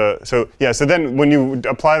 So there's so then when you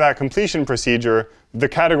apply that completion procedure, the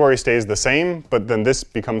category stays the same, but then this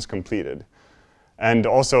becomes completed. And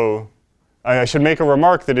also, I should make a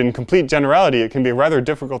remark that in complete generality, it can be rather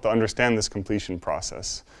difficult to understand this completion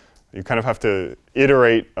process. You kind of have to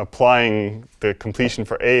iterate applying the completion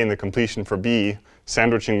for A and the completion for B,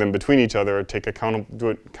 sandwiching them between each other, do it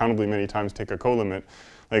countably many times, take a co-limit.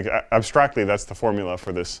 Like abstractly, that's the formula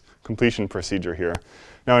for this completion procedure here.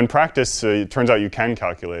 Now in practice, it turns out you can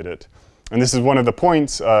calculate it. And this is one of the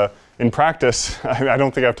points in practice. I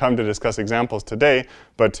don't think I have time to discuss examples today,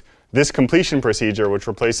 but this completion procedure, which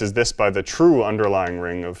replaces this by the true underlying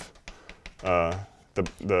ring of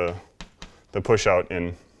the push out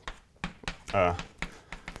in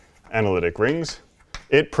analytic rings,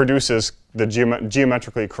 it produces the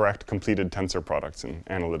geometrically correct completed tensor products in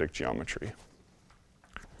analytic geometry.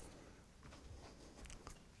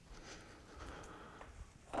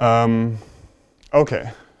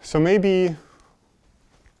 Okay, so maybe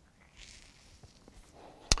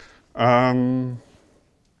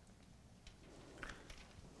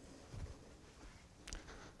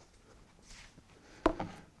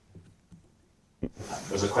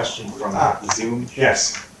there's a question from Zoom.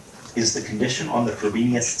 Yes. Is the condition on the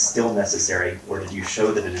Frobenius still necessary, or did you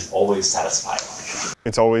show that it is always satisfied?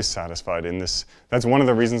 It's always satisfied in this. That's one of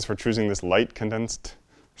the reasons for choosing this light condensed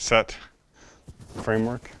set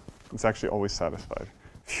framework. It's actually always satisfied.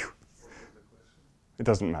 Phew. It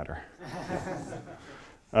doesn't matter.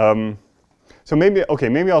 So maybe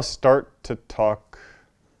I'll start to talk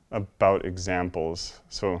about examples.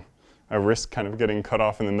 So I risk kind of getting cut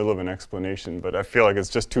off in the middle of an explanation, but I feel like it's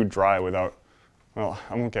just too dry without, well,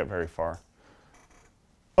 I won't get very far.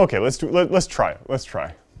 Okay, let's try it. Let's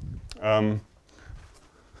try.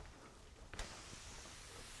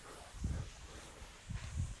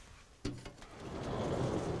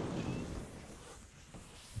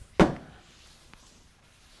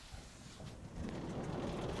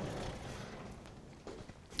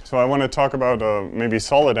 So I want to talk about maybe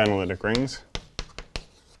solid analytic rings.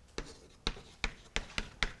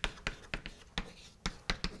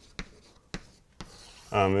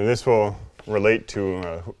 And this will relate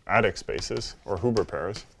to adic spaces, or Huber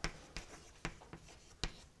pairs.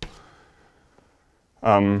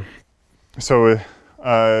 So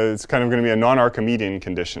it's kind of going to be a non-Archimedean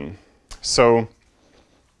condition. So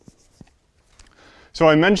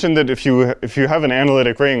I mentioned that if you have an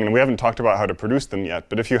analytic ring, and we haven't talked about how to produce them yet,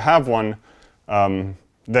 but if you have one, then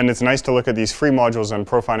it's nice to look at these free modules on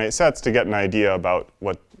profinite sets to get an idea about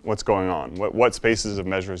what's going on. What spaces of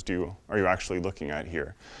measures are you actually looking at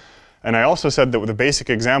here? And I also said that the basic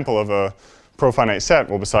example of a profinite set,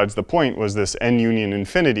 well, besides the point, was this n union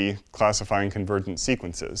infinity classifying convergent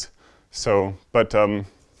sequences. So, but in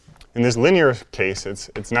this linear case,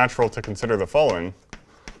 it's natural to consider the following.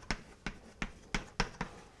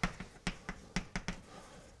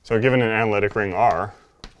 So given an analytic ring R,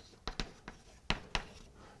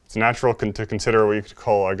 it's natural to consider what you could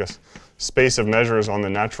call, I guess, space of measures on the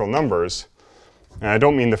natural numbers. And I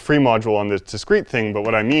don't mean the free module on this discrete thing, but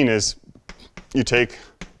what I mean is you take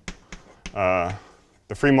the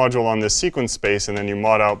free module on this sequence space and then you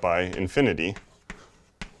mod out by infinity.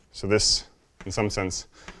 So this, in some sense,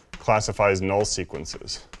 classifies null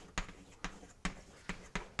sequences.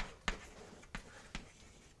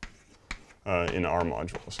 In R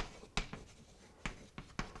modules.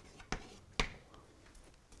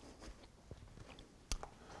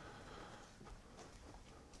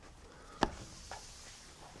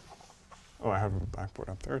 Oh, I have a backboard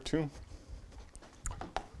up there too.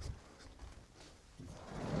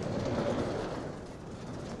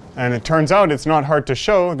 And it turns out it's not hard to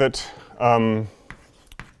show that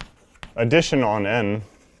addition on n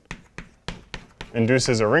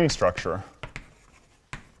induces a ring structure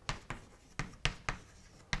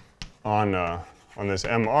on this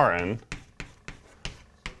MRN.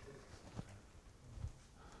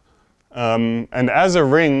 And as a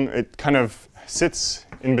ring, it kind of sits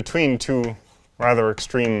in between two rather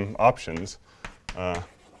extreme options. So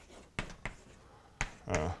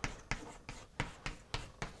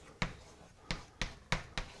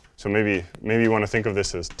maybe you want to think of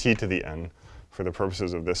this as t to the n for the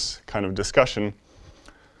purposes of this kind of discussion.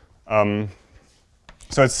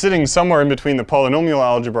 So it's sitting somewhere in between the polynomial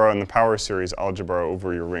algebra and the power series algebra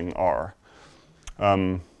over your ring R.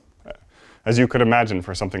 As you could imagine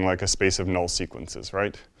for something like a space of null sequences,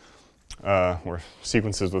 right? Or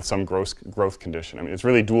sequences with some growth condition. I mean, it's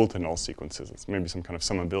really dual to null sequences. It's maybe some kind of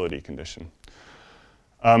summability condition.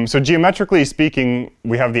 So geometrically speaking,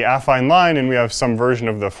 we have the affine line, and we have some version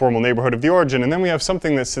of the formal neighborhood of the origin, and then we have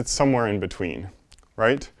something that sits somewhere in between,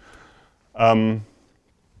 right?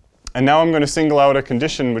 And now I'm going to single out a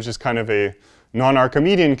condition which is kind of a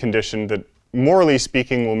non-Archimedean condition that, morally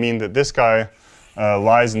speaking, will mean that this guy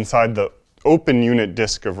lies inside the open unit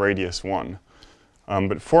disk of radius 1.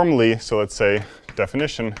 But formally, so let's say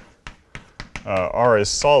definition, R is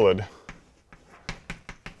solid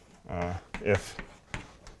if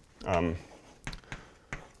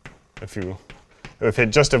it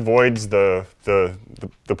just avoids the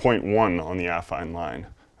point 1 on the affine line.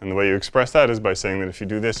 And the way you express that is by saying that if you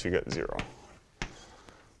do this, you get 0.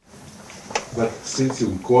 But since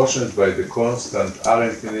you quotient by the constant, R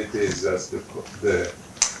infinity is just okay,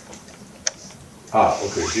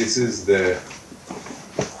 this is the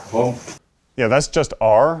home. Yeah, that's just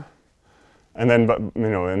R. And then,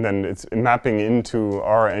 and then it's mapping into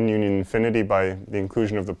R n union infinity by the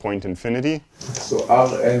inclusion of the point infinity. So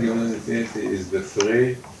R n union infinity is the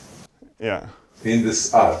free. Yeah. In this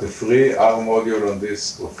the free R module on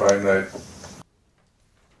this finite.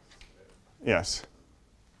 Yes.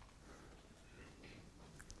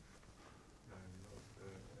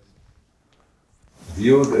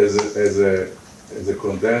 Viewed as a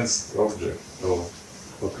condensed object. Oh,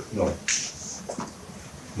 okay.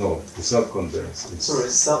 No, it's not condensed. Sorry,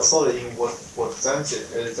 solid in what sense?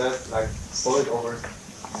 Is that like solid over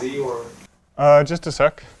Z or? Just a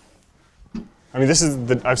sec. I mean, this is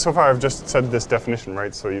so far I've just said this definition,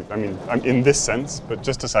 right? So I'm in this sense, but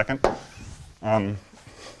just a second.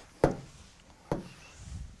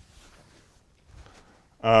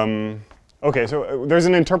 Okay, so there's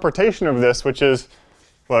an interpretation of this, which is,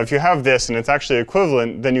 well, if you have this and it's actually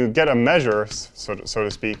equivalent, then you get a measure, so to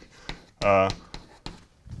speak.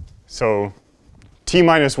 So t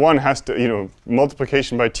minus 1 has to,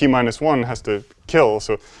 multiplication by t minus 1 has to kill.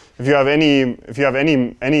 So if you have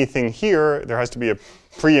anything here, there has to be a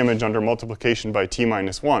pre-image under multiplication by t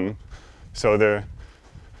minus 1. So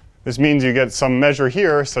this means you get some measure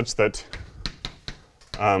here such that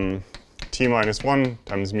t minus 1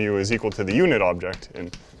 times mu is equal to the unit object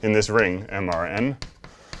in this ring MRN,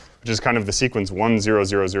 which is kind of the sequence 1, 0,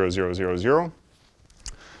 0, 0, 0, 0, 0.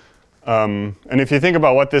 And if you think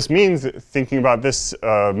about what this means, thinking about this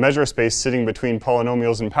measure space sitting between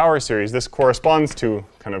polynomials and power series, this corresponds to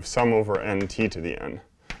kind of sum over nt to the n.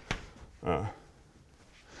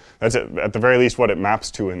 That's at the very least what it maps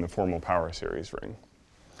to in the formal power series ring.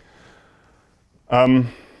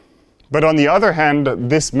 But on the other hand,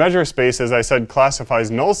 this measure space, as I said, classifies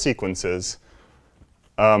null sequences.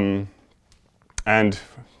 And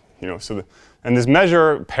this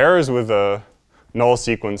measure pairs with a null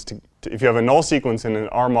sequence. If you have a null sequence in an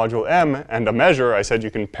R module M and a measure, I said you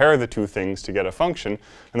can pair the two things to get a function.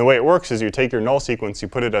 And the way it works is you take your null sequence, you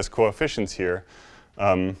put it as coefficients here,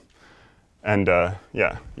 you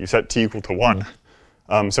set t equal to 1.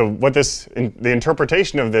 So the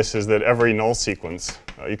interpretation of this is that every null sequence,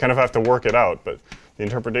 you kind of have to work it out, but the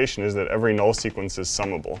interpretation is that every null sequence is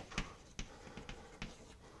summable.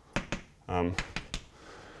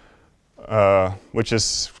 Which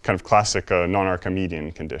is kind of classic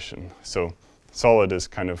non-Archimedean condition. So solid is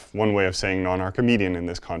kind of one way of saying non-Archimedean in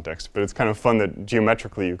this context, but it's kind of fun that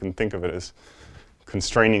geometrically you can think of it as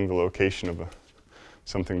constraining the location of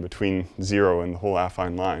something between 0 and the whole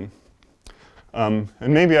affine line. And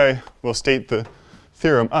maybe I will state the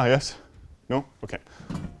theorem. Ah, yes? No? Okay.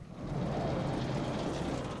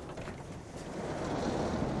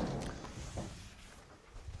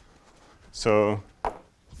 So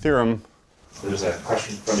theorem. There's a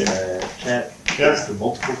question from the chat. Is the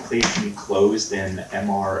multiplication closed in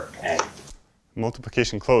MRA?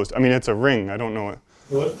 Multiplication closed. I mean, it's a ring. I don't know it.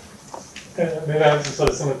 What? Maybe I have a sort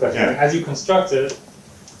of similar question. Yeah. As you construct it,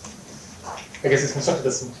 I guess it's constructed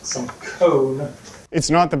as some cone.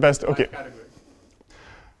 It's not the best. Okay.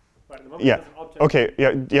 Yeah. Okay.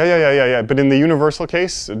 Yeah. But in the universal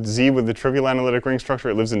case, Z with the trivial analytic ring structure,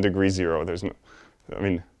 it lives in degree 0. There's no. I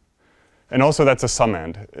mean. And also, that's a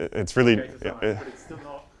summand. It's really. Okay, it's but it's still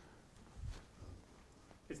not.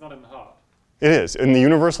 It's not in the heart. It is in the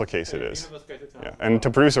universal case. It is. Yeah. And to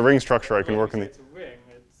produce a ring structure, I can work in the. It's a ring.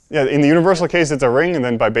 Yeah, in the universal case, it's a ring, and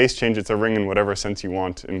then by base change, it's a ring in whatever sense you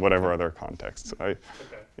want in whatever other context.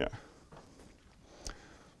 Yeah.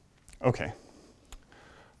 Okay.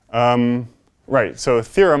 Right. So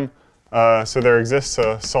theorem. So there exists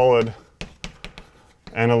a solid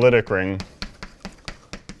analytic ring.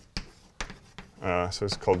 So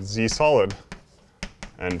it's called Z solid.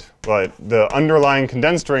 And the underlying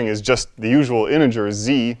condensed ring is just the usual integer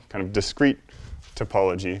Z, kind of discrete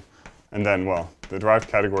topology. And then, well, the derived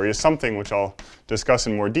category is something which I'll discuss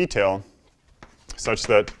in more detail, such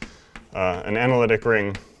that an analytic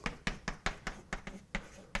ring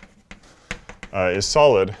is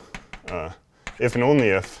solid if and only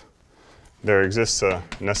if there exists a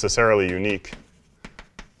necessarily unique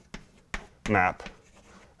map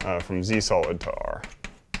from Z solid to R.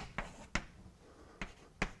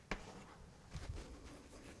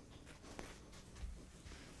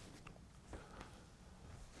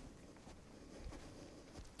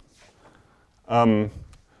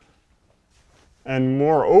 And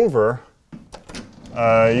moreover,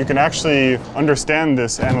 you can actually understand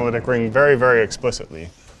this analytic ring very, very explicitly.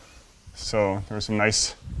 So there are some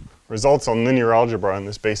nice results on linear algebra in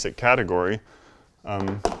this basic category.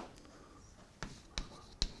 So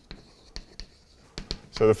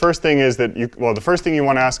the first thing is that the first thing you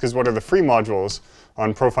want to ask is what are the free modules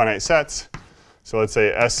on profinite sets? So let's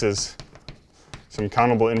say S is some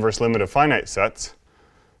countable inverse limit of finite sets.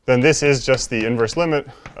 Then this is just the inverse limit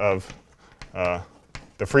of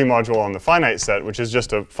the free module on the finite set, which is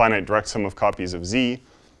just a finite direct sum of copies of Z.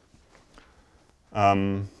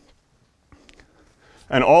 And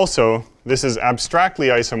also, this is abstractly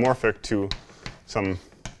isomorphic to some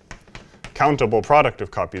countable product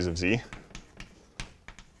of copies of Z.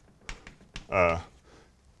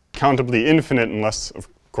 Countably infinite unless, of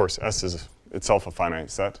course, S is itself a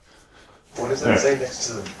finite set. What does that say next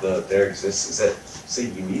to the there exists? Is that say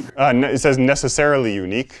unique? It says necessarily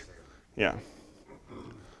unique. Yeah.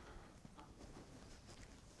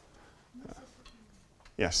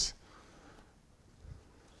 Yes.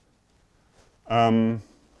 So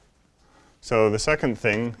the second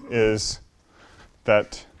thing is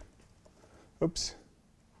that, oops.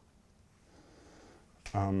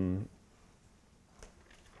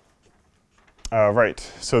 Right.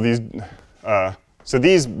 So these are,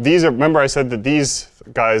 remember I said that these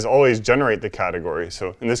guys always generate the category.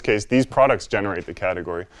 So in this case, these products generate the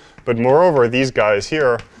category. But moreover, these guys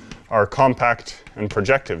here are compact and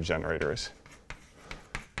projective generators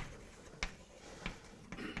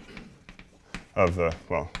of the,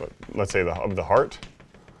 well, let's say of the heart.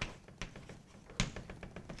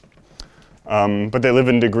 But they live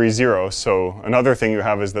in degree 0. So another thing you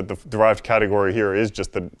have is that the derived category here is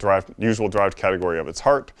just the usual derived category of its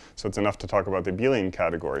heart. So it's enough to talk about the abelian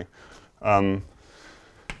category. And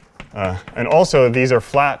also, these are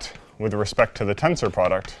flat with respect to the tensor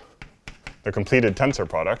product, the completed tensor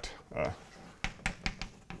product,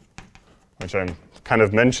 which I kind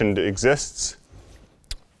of mentioned exists.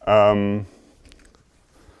 So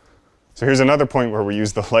here's another point where we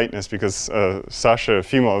use the lightness, because Sasha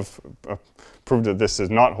Efimov proved that this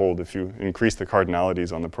does not hold if you increase the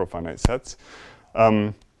cardinalities on the profinite sets.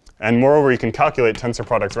 And moreover, you can calculate tensor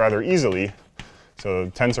products rather easily. So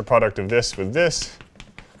the tensor product of this with this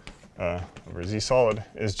over Z solid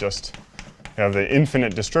is just, you have the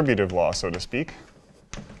infinite distributive law, so to speak.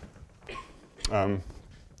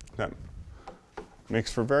 That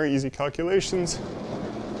makes for very easy calculations.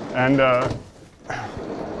 And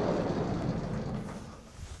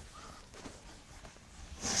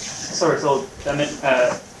sorry, so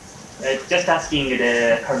just asking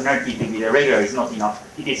the cardinality to be regular is not enough.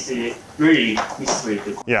 It is really necessary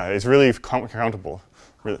to. Yeah, it's really countable.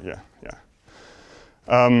 Really, yeah.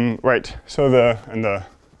 Right. So the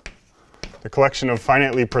collection of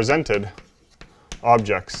finitely presented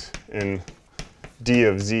objects in D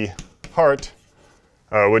of Z heart,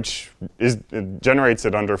 which generates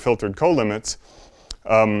it under filtered colimits,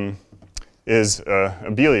 is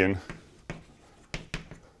abelian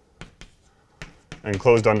and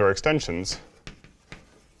closed under extensions.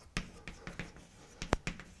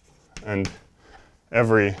 And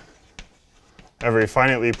every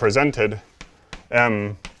finitely presented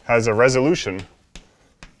M has a resolution,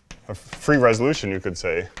 a free resolution, you could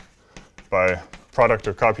say, by product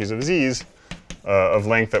of copies of Z's of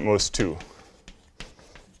length at most 2.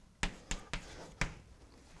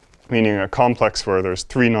 Meaning a complex where there's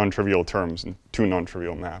 3 non-trivial terms and 2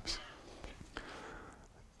 non-trivial maps.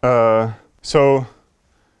 So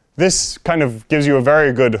this kind of gives you a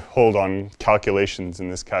very good hold on calculations in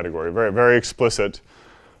this category, very, very explicit.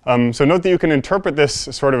 So note that you can interpret this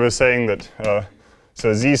sort of as saying that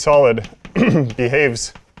so Z solid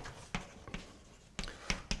behaves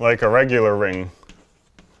like a regular ring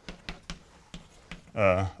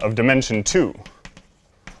of dimension 2.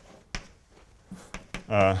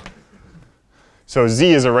 So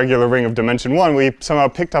Z is a regular ring of dimension 1. We somehow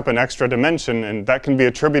picked up an extra dimension, and that can be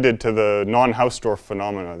attributed to the non-Hausdorff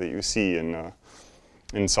phenomena that you see in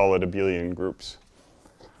solid abelian groups.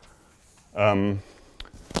 But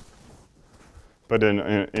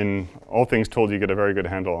in all things told, you get a very good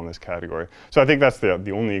handle on this category. So I think that's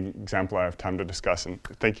the only example I have time to discuss. And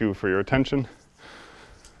thank you for your attention.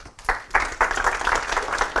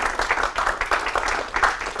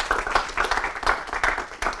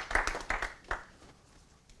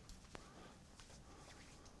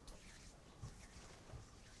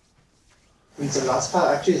 as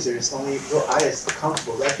far as there is only, your eye is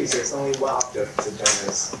accountable, actually there's only one object that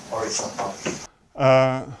generates horizontal.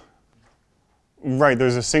 Right,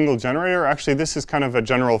 there's a single generator. Actually, this is kind of a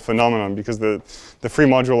general phenomenon because the free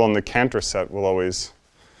module on the Cantor set will always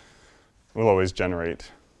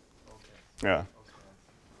generate. Okay. Yeah. Okay.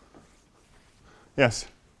 Yes?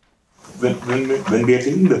 When we are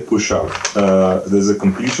taking the push out, there's a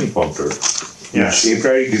completion pointer. Yes. Which a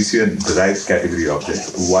priori gives you a derived category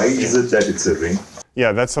object. Why is it that it's a ring?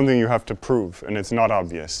 Yeah, that's something you have to prove, and it's not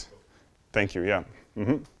obvious. Thank you, yeah.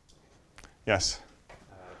 Mm-hmm. Yes?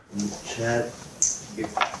 Chad, you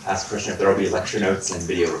asked a question if there will be lecture notes and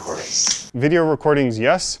video recordings. Video recordings,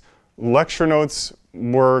 yes. Lecture notes,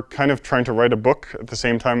 we're kind of trying to write a book at the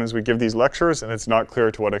same time as we give these lectures, and it's not clear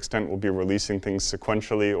to what extent we'll be releasing things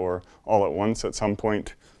sequentially or all at once at some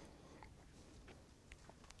point.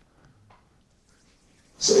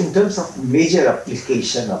 So in terms of major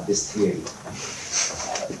application of this theory,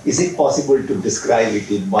 is it possible to describe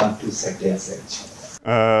it in 1-2 sentences?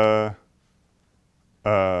 I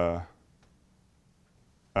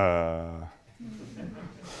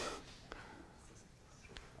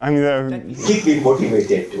mean, keep me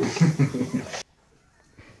motivated too.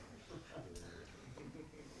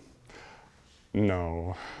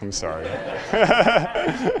 No, I'm sorry.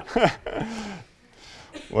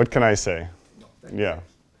 What can I say? Yeah.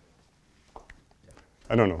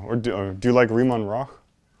 I don't know. Or do you like Riemann Roch?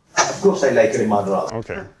 Of course I like Riemann Roch.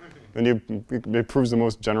 Okay. Then it proves the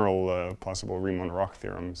most general possible Riemann Roch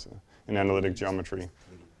theorems in analytic geometry.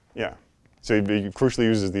 Yeah. So it crucially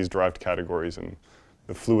uses these derived categories and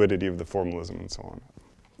the fluidity of the formalism and so on.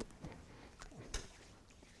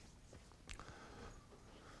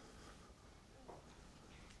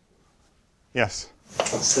 Yes?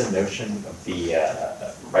 What's the notion of the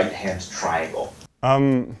right-hand triangle?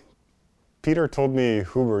 Peter told me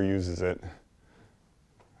Huber uses it.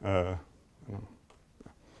 Had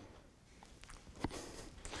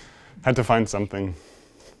to find something.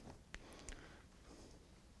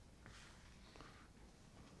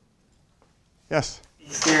 Yes?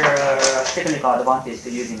 Is there a technical advantage to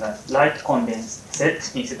using a light condensed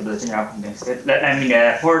set instead of the general condensed set? I mean,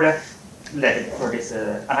 for this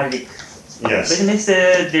analytic yes. business,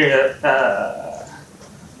 there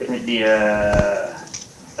definitely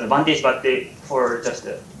advantage, but for just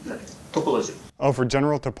topology. Oh, for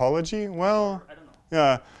general topology? Well, I don't know.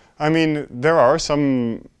 Yeah. I mean, there are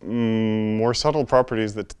some more subtle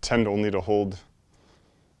properties that tend only to hold.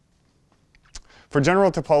 For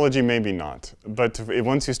general topology, maybe not. But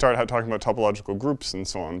once you start talking about topological groups and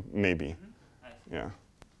so on, maybe. Mm-hmm. Yeah.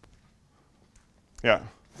 Yeah.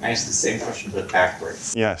 I asked the same question but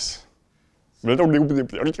backwards. Yes. No, go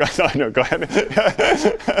ahead.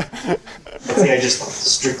 Let's say I just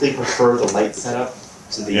strictly prefer the light setup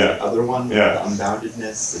to the other one, the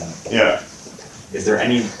unboundedness. And yeah. Is there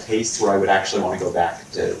any case where I would actually want to go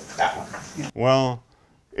back to that one? Well,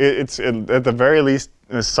 it's at the very least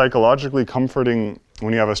psychologically comforting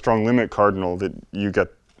when you have a strong limit cardinal that you get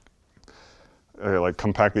like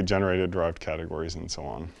compactly generated derived categories and so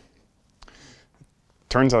on.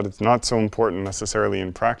 Turns out it's not so important necessarily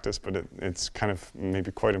in practice, but it's kind of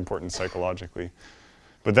maybe quite important psychologically.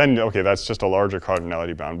 But then, okay, that's just a larger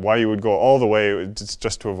cardinality bound. Why you would go all the way, it's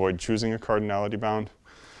just to avoid choosing a cardinality bound.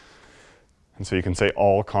 And so you can say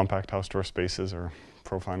all compact Hausdorff spaces are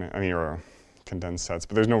profinite, or condensed sets,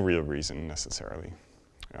 but there's no real reason necessarily.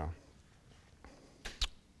 Yeah.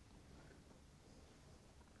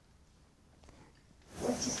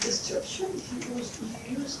 What is the structure if you use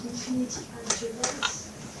infinity algebras?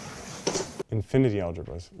 Infinity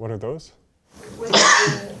algebras, what are those? What is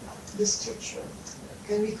the structure?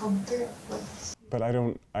 Can we compare what? But I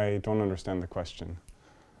don't understand the question.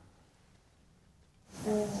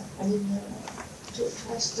 To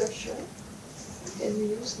apply structure, can we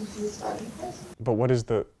use infinite algebras? But what is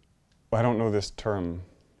the, I don't know this term.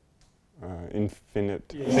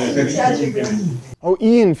 Infinite. Oh,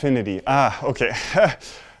 E-infinity. Ah, okay.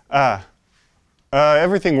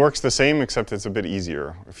 Everything works the same, except it's a bit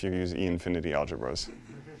easier if you use E-infinity algebras.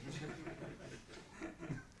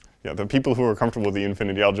 Yeah, the people who are comfortable with the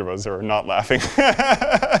E-infinity algebras are not laughing.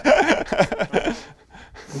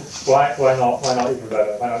 Why not even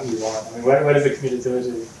better? Why not E1? I mean, where does the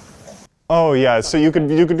commutativity? Oh yeah, so you could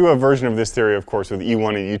do a version of this theory, of course, with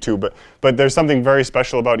E1 and E2, but there's something very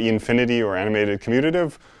special about E-infinity or animated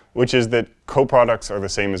commutative, which is that coproducts are the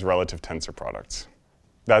same as relative tensor products.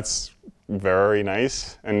 That's very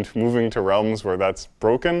nice, and moving to realms where that's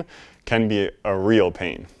broken can be a real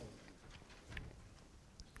pain.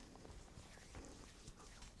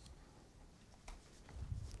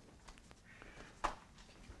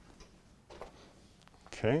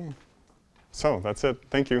 Okay. So that's it.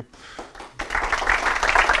 Thank you.